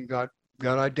away and got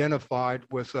identified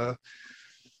with a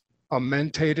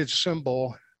mentated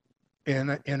symbol in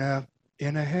a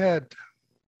head,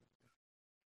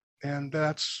 and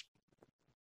that's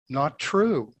not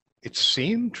true. It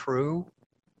seemed true.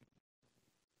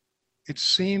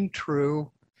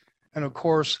 And of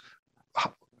course,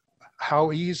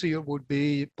 how easy it would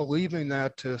be believing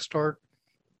that to start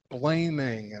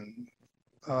blaming and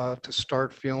to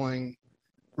start feeling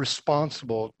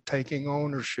responsible, taking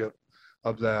ownership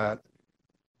of that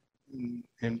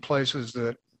in places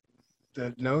that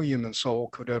no human soul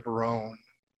could ever own.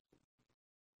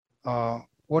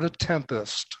 What a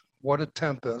tempest, what a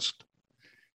tempest.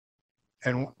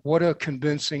 And what a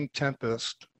convincing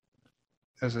tempest,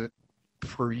 as it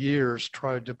for years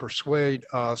tried to persuade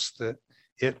us that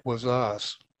it was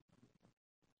us.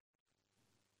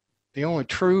 The only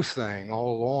true thing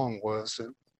all along was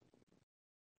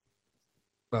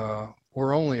that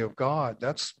we're only of God.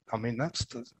 That's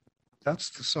the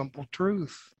simple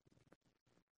truth.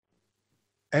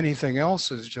 Anything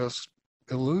else is just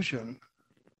illusion.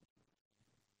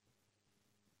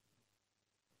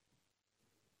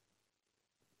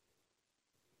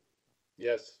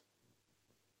 Yes.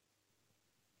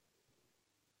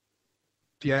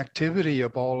 The activity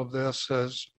of all of this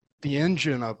has, the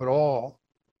engine of it all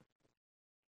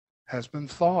has been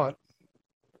thought.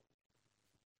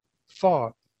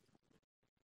 Thought.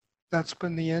 That's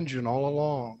been the engine all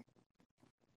along.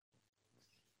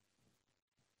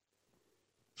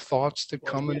 Thoughts that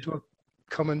come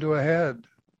into a head.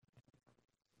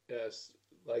 Yes.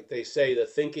 Like they say, the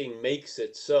thinking makes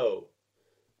it so.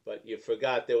 But you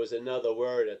forgot there was another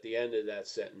word at the end of that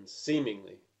sentence,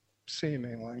 seemingly.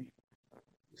 Seemingly.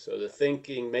 So the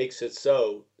thinking makes it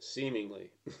so,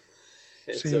 seemingly.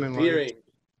 It's Seemingly. appearing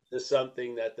to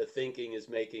something that the thinking is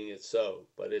making it so,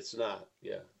 but it's not.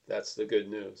 Yeah, that's the good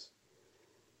news.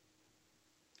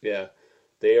 Yeah,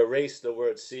 they erased the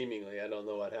word seemingly. I don't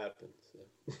know what happened.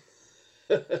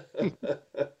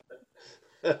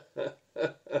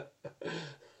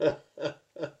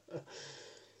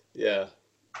 Yeah.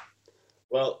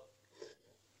 Well,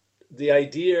 the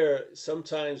idea,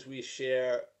 sometimes we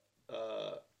share,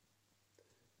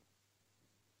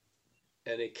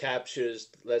 and it captures,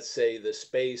 let's say, the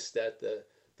space that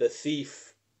the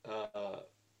thief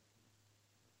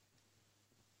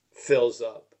fills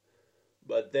up.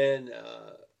 But then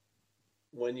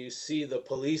when you see the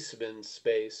policeman's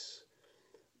space,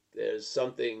 there's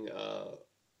something,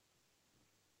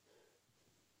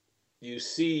 you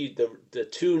see the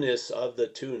two-ness of the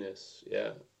two-ness,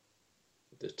 yeah.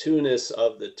 The two-ness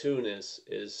of the two-ness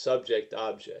is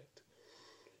subject-object,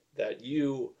 that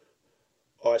you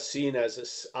are seen as an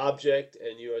object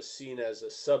and you are seen as a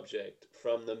subject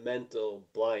from the mental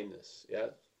blindness, yeah?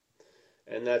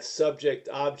 And that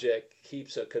subject-object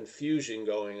keeps a confusion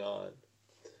going on.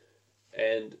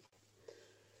 And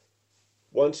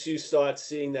once you start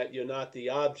seeing that you're not the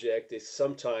object, it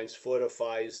sometimes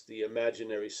fortifies the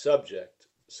imaginary subject.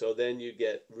 So then you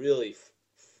get really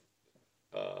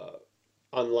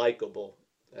unlikable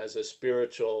as a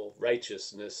spiritual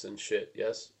righteousness and shit,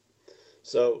 yes?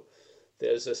 So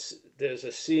there's a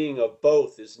seeing of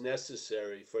both is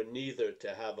necessary for neither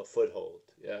to have a foothold,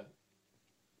 yeah?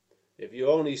 If you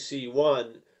only see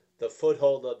one, the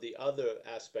foothold of the other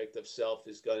aspect of self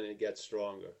is going to get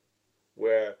stronger,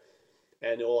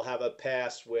 and it will have a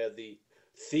past where the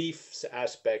thief's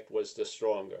aspect was the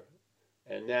stronger.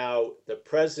 And now the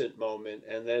present moment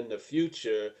and then the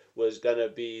future was going to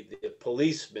be the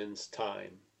policeman's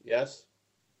time, yes?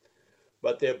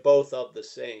 But they're both of the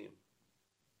same.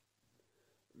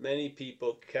 Many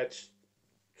people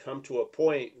come to a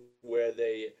point where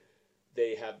they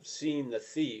have seen the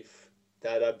thief,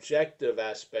 that objective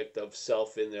aspect of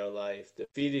self in their life,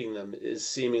 defeating them is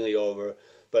seemingly over,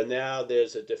 but now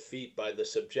there's a defeat by the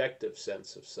subjective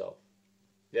sense of self,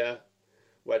 yeah?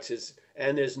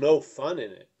 And there's no fun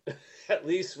in it. At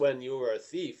least when you were a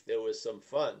thief, there was some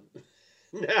fun.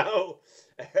 Now,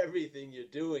 everything you're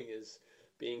doing is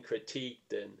being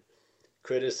critiqued and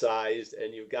criticized,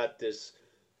 and you've got this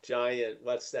giant,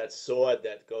 what's that sword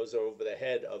that goes over the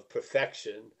head of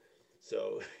perfection?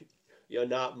 So you're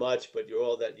not much, but you're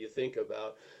all that you think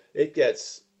about. It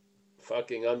gets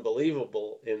fucking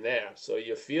unbelievable in there. So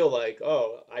you feel like,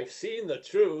 oh, I've seen the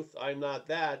truth. I'm not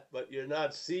that, but you're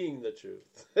not seeing the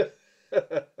truth.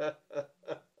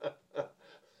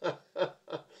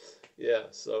 Yeah,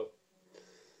 so,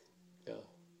 yeah.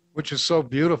 Which is so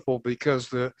beautiful because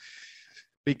the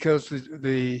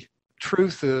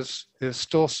truth is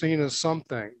still seen as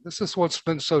something. This is what's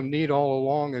been so neat all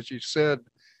along, as you said.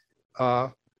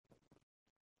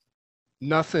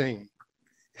 Nothing.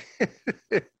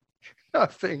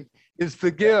 Nothing is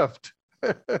the gift.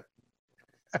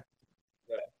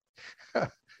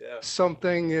 Yeah.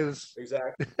 Something is.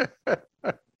 Exactly.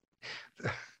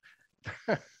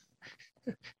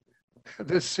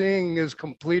 The seeing is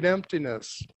complete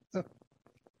emptiness.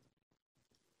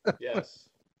 Yes.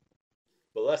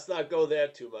 But let's not go there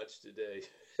too much today.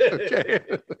 Okay.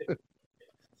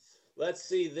 Let's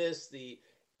see this, the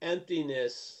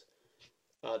emptiness,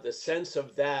 the sense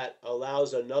of that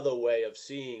allows another way of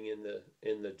seeing in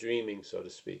the dreaming, so to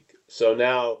speak. So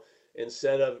now,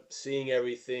 instead of seeing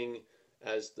everything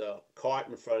as the cart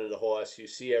in front of the horse, you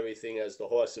see everything as the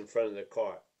horse in front of the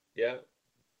cart. Yeah.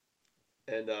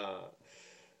 And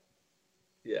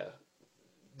yeah,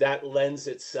 that lends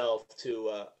itself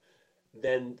to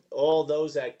then all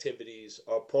those activities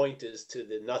are pointers to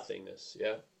the nothingness.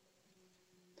 Yeah.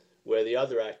 Where the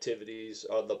other activities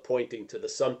are the pointing to the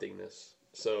somethingness.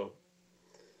 So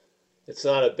it's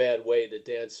not a bad way to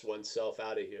dance oneself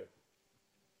out of here.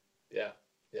 Yeah,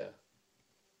 yeah.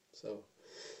 So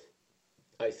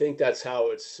I think that's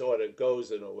how it sort of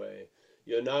goes in a way.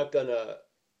 You're not gonna,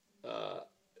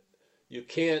 you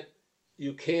can't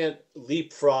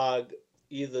leapfrog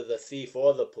either the thief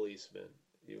or the policeman.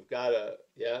 You've gotta,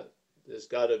 yeah, there's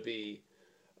gotta be,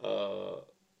 the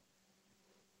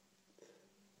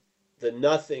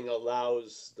nothing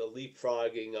allows the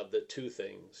leapfrogging of the two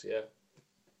things, yeah.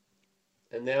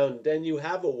 And then you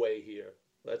have a way here.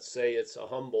 Let's say it's a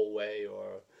humble way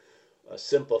or a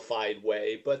simplified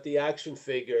way, but the action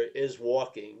figure is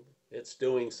walking. It's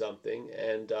doing something,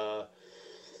 and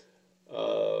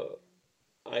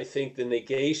I think the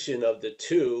negation of the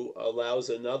two allows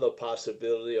another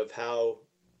possibility of how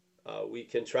we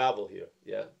can travel here.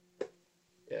 Yeah,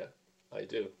 yeah, I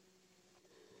do.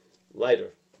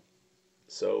 Lighter.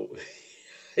 So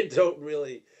I don't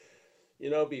really,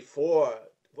 before,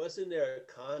 wasn't there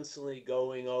constantly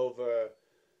going over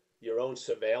your own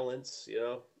surveillance,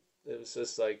 It was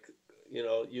just like,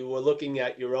 you were looking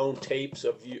at your own tapes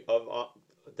of you,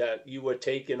 that you were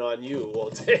taking on you all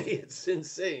day. It's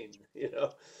insane,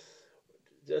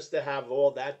 just to have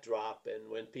all that drop. And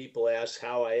when people ask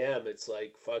how I am, it's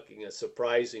like fucking a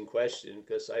surprising question,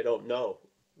 because I don't know.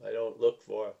 I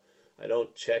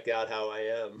don't check out how I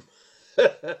am.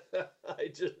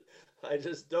 I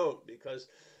just don't, because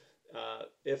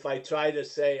if I try to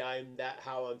say I'm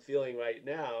how I'm feeling right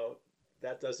now,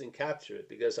 that doesn't capture it,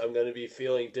 because I'm going to be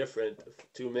feeling different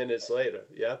 2 minutes later.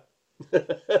 Yeah.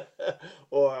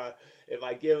 Or if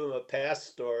I give them a past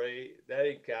story, that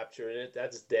ain't capturing it.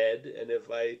 That's dead. And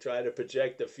if I try to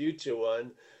project a future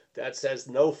one, that has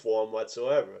no form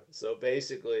whatsoever. So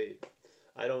basically,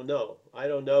 I don't know. I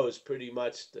don't know is pretty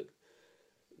much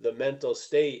the mental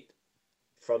state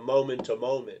from moment to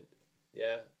moment,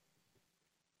 yeah,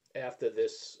 after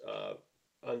this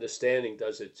understanding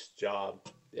does its job,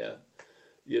 yeah.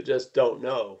 You just don't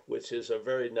know, which is a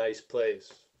very nice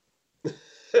place.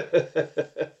 You're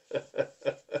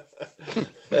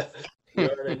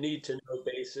on a need-to-know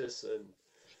basis,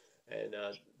 and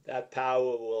that power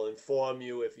will inform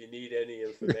you if you need any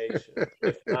information.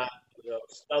 If not,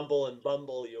 stumble and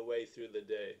bumble your way through the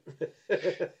day.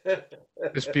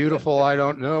 This beautiful I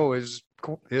don't know is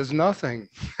nothing.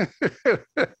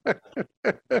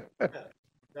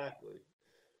 Exactly.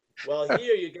 Well,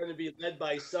 here you're going to be led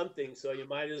by something, so you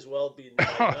might as well be by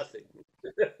nothing.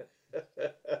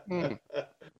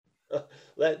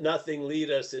 Let nothing lead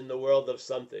us in the world of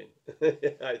something.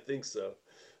 I think so.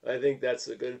 I think that's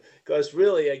a good, because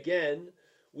really, again,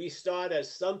 we start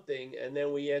as something and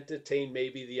then we entertain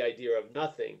maybe the idea of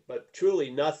nothing, but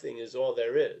truly nothing is all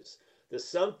there is. The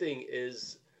something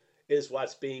is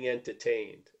what's being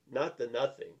entertained, not the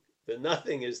nothing. The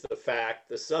nothing is the fact.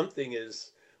 The something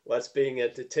is what's being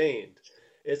entertained.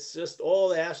 It's just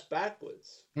all ass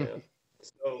backwards. Yeah.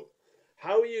 So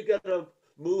how are you going to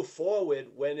move forward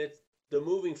when the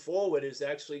moving forward is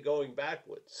actually going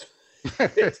backwards?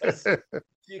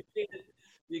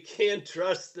 You can't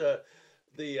trust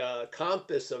the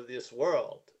compass of this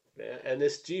world, man. And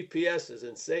this GPS is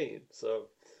insane. So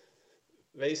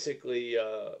basically,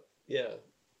 yeah,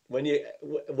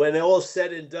 when all's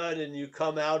said and done and you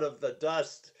come out of the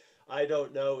dust, I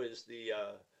don't know is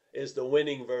the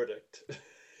winning verdict.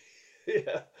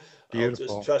 Yeah, Beautiful.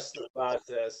 I'll just trust the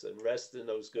process and rest in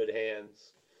those good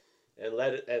hands, and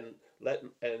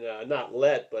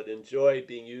but enjoy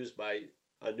being used by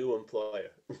a new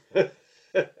employer.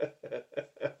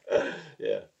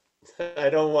 Yeah, I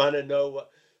don't want to know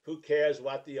who cares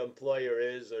what the employer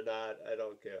is or not. I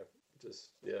don't care. Just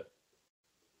yeah.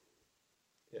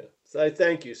 So I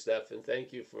thank you, Stefan.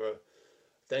 Thank you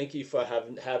for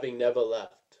having never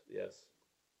left. Yes,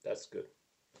 that's good.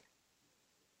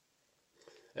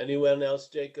 Anyone else,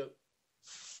 Jacob?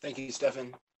 Thank you,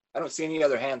 Stefan. I don't see any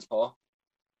other hands, Paul.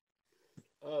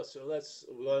 Oh, so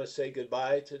we want to say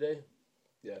goodbye today?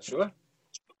 Yeah. Sure.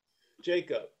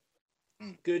 Jacob,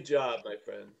 good job, my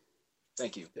friend.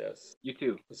 Thank you. Yes, You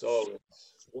too. as always.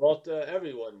 Walter,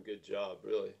 everyone, good job,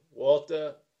 really.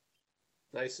 Walter,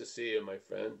 nice to see you, my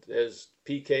friend. There's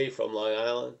PK from Long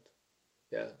Island.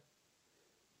 Yeah,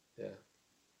 yeah.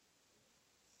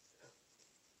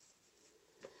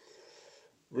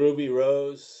 Ruby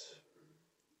Rose,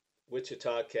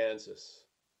 Wichita, Kansas.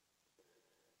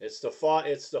 It's the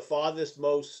farthest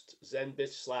most Zen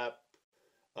Bitch Slap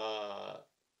uh,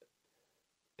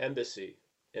 embassy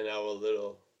in our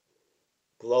little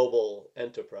global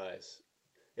enterprise.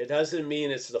 It doesn't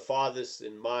mean it's the farthest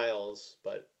in miles,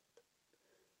 but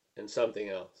in something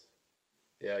else.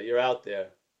 Yeah, you're out there.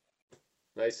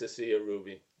 Nice to see you,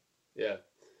 Ruby. Yeah.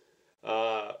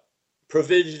 Uh,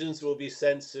 Provisions will be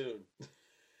sent soon.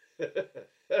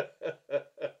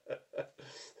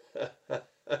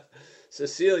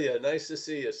 Cecilia, nice to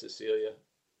see you, Cecilia.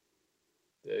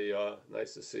 There you are.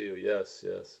 Nice to see you. Yes,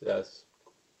 yes, yes.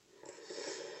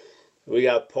 We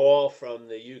got Paul from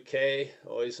the UK.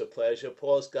 Always a pleasure.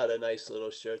 Paul's got a nice little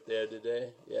shirt there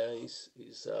today. Yeah, he's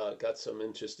got some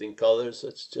interesting colors.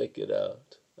 Let's check it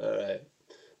out. All right.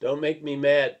 Don't make me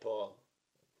mad, Paul.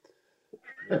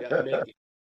 We got Mickey.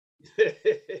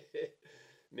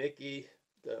 Mickey,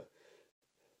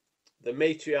 the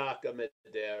matriarch of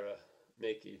Madeira.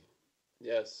 Mickey.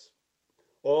 Yes.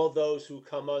 All those who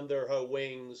come under her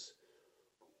wings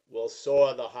will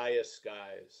soar the highest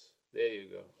skies. There you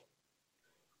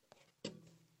go.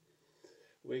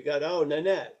 We got, oh,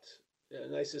 Nanette. Yeah,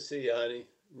 nice to see you, honey.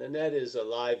 Nanette is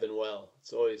alive and well.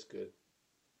 It's always good.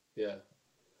 Yeah.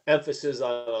 Emphasis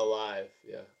on alive.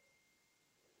 Yeah.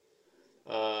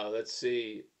 Let's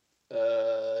see.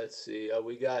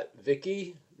 We got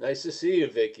Vicky. Nice to see you,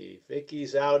 Vicky.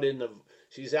 Vicky's out in the.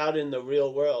 She's out in the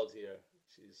real world here.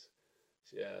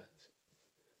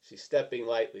 She's stepping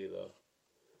lightly though.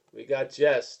 We got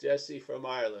Jessie from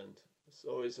Ireland. It's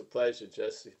always a pleasure,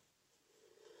 Jessie.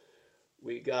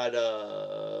 We got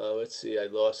let's see, I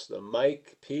lost the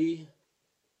Mike P.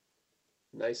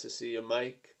 Nice to see you,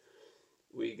 Mike.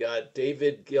 We got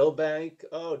David Gilbank.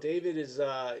 Oh, David is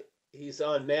he's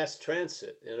on mass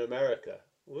transit in America.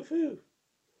 Woohoo!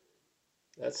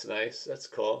 That's nice. That's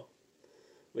cool.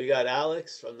 We got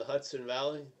Alex from the Hudson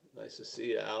Valley. Nice to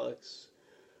see you, Alex.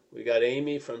 We got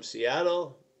Amy from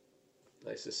Seattle.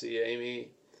 Nice to see you,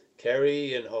 Amy.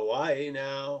 Kerry in Hawaii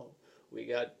now. We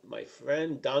got my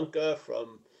friend Danka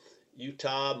from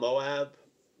Utah, Moab.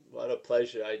 What a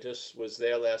pleasure. I just was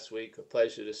there last week. A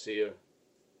pleasure to see her.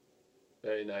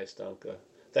 Very nice, Danka.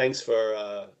 Thanks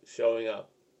for showing up.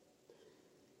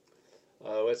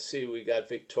 Let's see. We got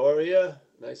Victoria.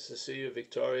 Nice to see you,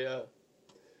 Victoria.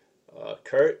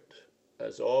 Kurt,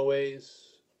 as always.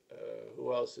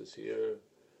 Who else is here?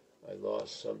 I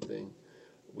lost something.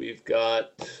 We've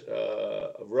got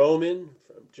Roman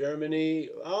from Germany.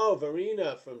 Oh,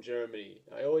 Verena from Germany.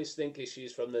 I always think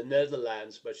she's from the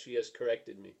Netherlands, but she has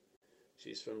corrected me.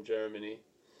 She's from Germany.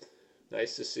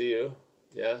 Nice to see you.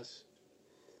 Yes.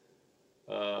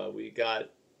 We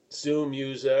got Zoom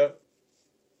user.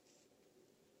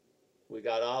 We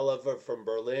got Oliver from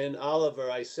Berlin.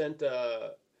 Oliver, I sent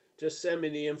just send me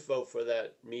the info for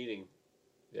that meeting.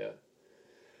 Yeah.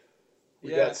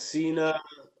 We got Sina.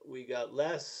 We got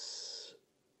less.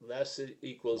 Less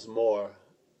equals more.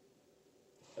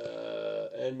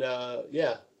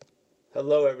 Yeah.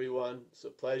 Hello, everyone. It's a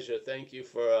pleasure. Thank you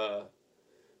for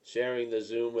sharing the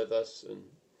Zoom with us. And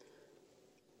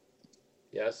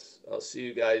yes, I'll see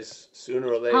you guys sooner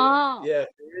or later. Paul. Yeah, if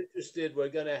you're interested, we're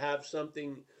going to have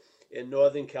something in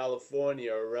Northern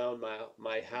California around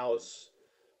my house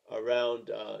around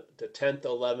the 10th,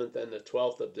 11th, and the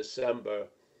 12th of December.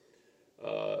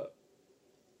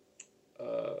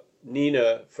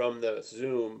 Nina from the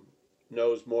Zoom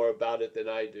knows more about it than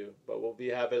I do, but we'll be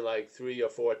having like 3 or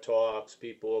 4 talks.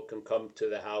 People can come to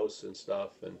the house and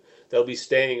stuff, and they'll be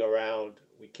staying around.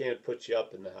 We can't put you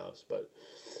up in the house, but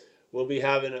we'll be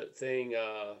having a thing.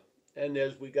 And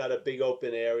we got a big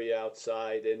open area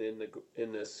outside, and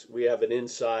in this we have an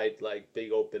inside like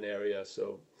big open area,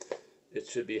 so it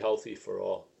should be healthy for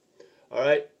all. All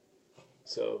right.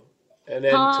 So, and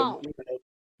then Paul.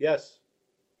 Yes.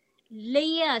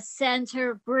 Leah sends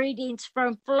her greetings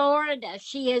from Florida.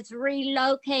 She has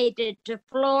relocated to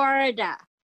Florida,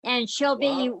 and she'll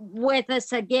be with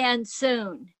us again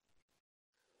soon.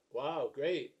 Wow,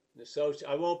 great. So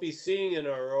I won't be seeing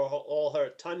her all her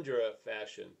tundra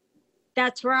fashion.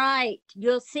 That's right.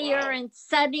 You'll see her in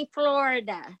sunny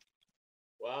Florida.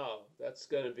 Wow, that's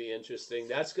going to be interesting.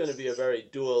 That's going to be a very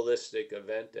dualistic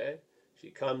event, eh?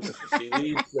 She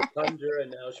leaves the tundra,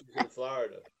 and now she's in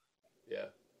Florida. Yeah.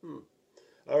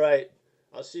 All right.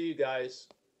 I'll see you guys.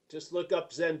 just look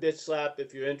up Zen Bitch Slap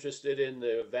if you're interested in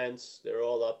the events. They're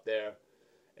all up there.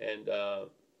 And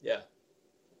yeah,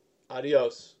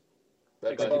 adios.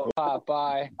 Thanks, Bye-bye. Paul.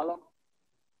 Bye. All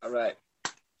right.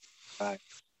 Bye.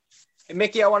 Hey,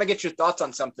 Mickey, I want to get your thoughts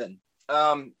on something.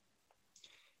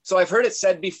 So I've heard it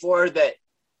said before that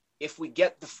if we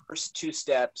get the first 2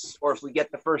 steps, or if we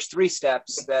get the first 3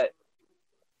 steps, that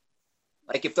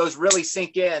like if those really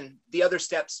sink in, the other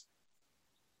steps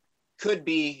could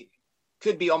be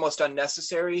almost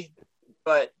unnecessary.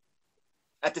 But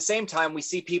at the same time, we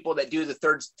see people that do the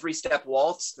third 3-step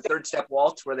waltz,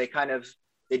 where they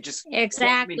just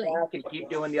Exactly. back and keep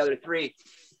doing the other 3.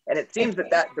 And it seems that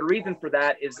the reason for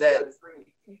that is that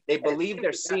they believe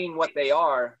they're seeing what they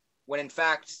are, when in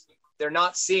fact they're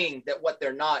not seeing that what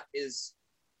they're not is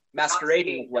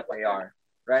masquerading as what they are,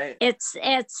 right? It's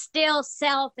still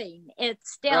selfing.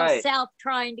 It's still Right. self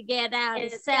trying to get out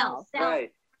of self.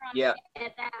 Right. Yeah.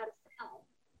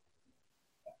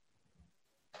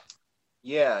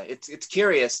 Yeah. It's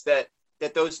curious that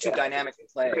those two dynamics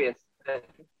play.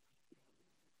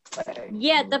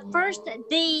 Yeah,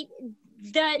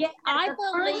 I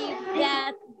believe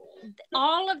that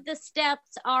all of the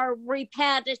steps are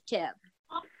repetitive.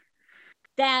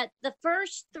 That the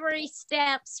first 3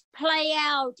 steps play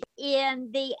out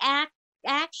in the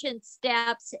action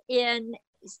steps. In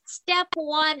step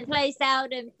 1 plays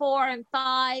out in 4 and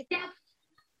 5.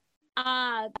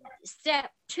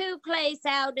 Step 2 plays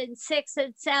out in 6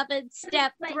 and 7.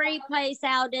 Step 3 plays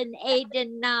out in 8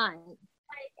 and 9.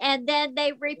 And then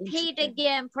they repeat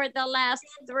again for the last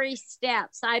 3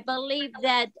 steps. I believe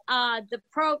that the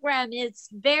program is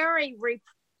very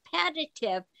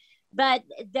repetitive, but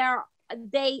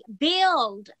they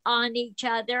build on each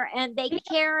other and they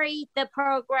carry the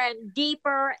program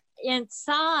deeper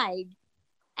inside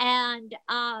and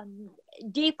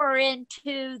deeper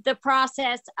into the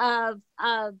process of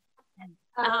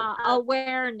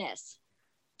awareness.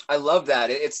 I love that.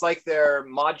 It's like they're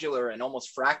modular and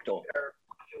almost fractal.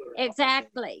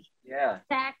 Exactly. Yeah.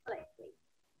 Exactly.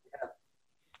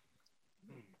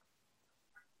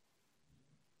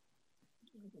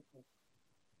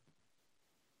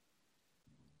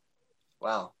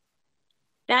 Wow.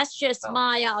 That's just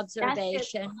my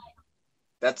observation.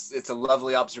 It's a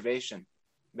lovely observation.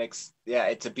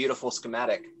 It's a beautiful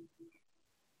schematic.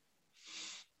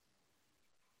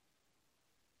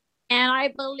 And I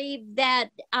believe that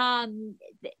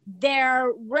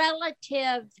they're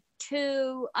relative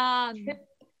to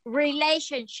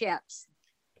relationships.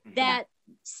 That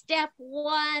step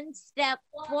 1, step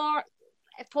 4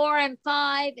 and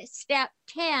 5, step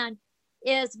 10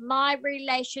 is my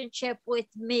relationship with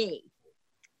me.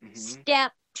 Mm-hmm.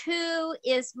 Step 2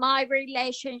 is my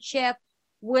relationship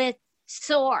with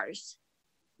source,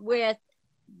 with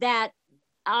that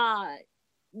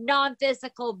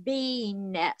non-physical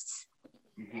beingness.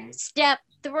 Mm-hmm. Step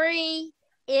 3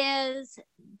 is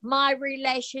my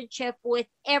relationship with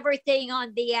everything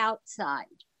on the outside.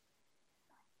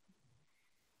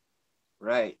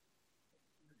 Right.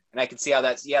 And I can see how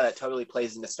that totally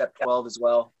plays into step 12 as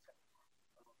well.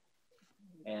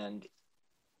 And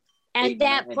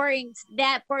that brings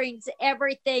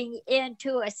everything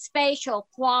into a spatial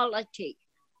quality.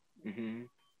 Mm-hmm.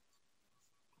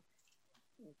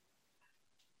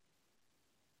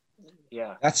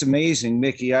 Yeah. That's amazing,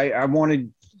 Mickey. I want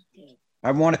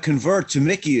to convert to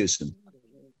Mickeyism.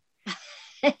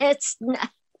 It's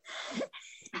not,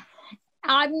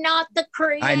 I'm not the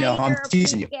creator. I know, I'm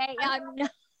teasing you. I'm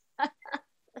not.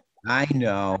 I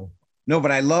know. No,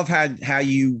 but I love how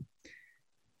you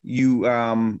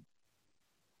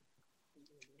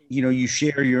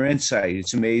share your insight.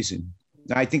 It's amazing.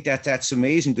 I think that's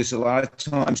amazing because a lot of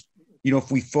times,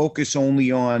 if we focus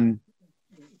only on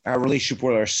our relationship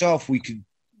with ourselves, we could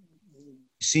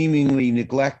seemingly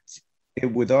neglect it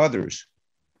with others.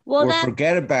 Well,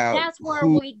 forget about that's where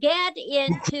we get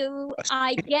into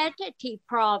identity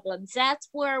problems. That's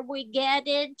where we get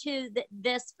into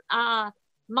this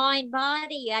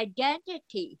mind-body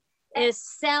identity is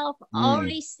self,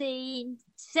 only seeing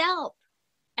self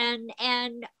and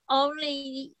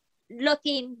only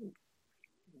looking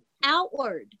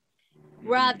outward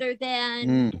rather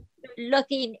than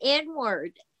looking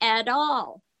inward at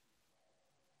all.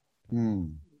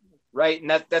 Right.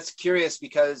 And that's curious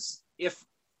because if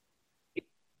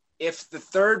the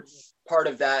third part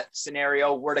of that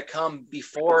scenario were to come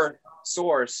before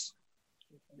source,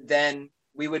 then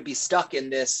we would be stuck in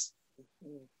this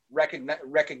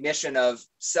recognition of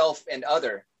self and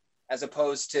other, as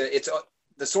opposed to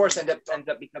the source ends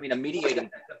up becoming a mediating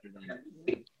factor.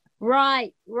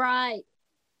 Right.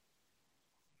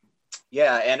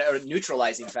 Yeah, and a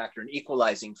neutralizing factor, an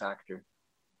equalizing factor.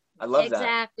 I love that.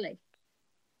 Exactly.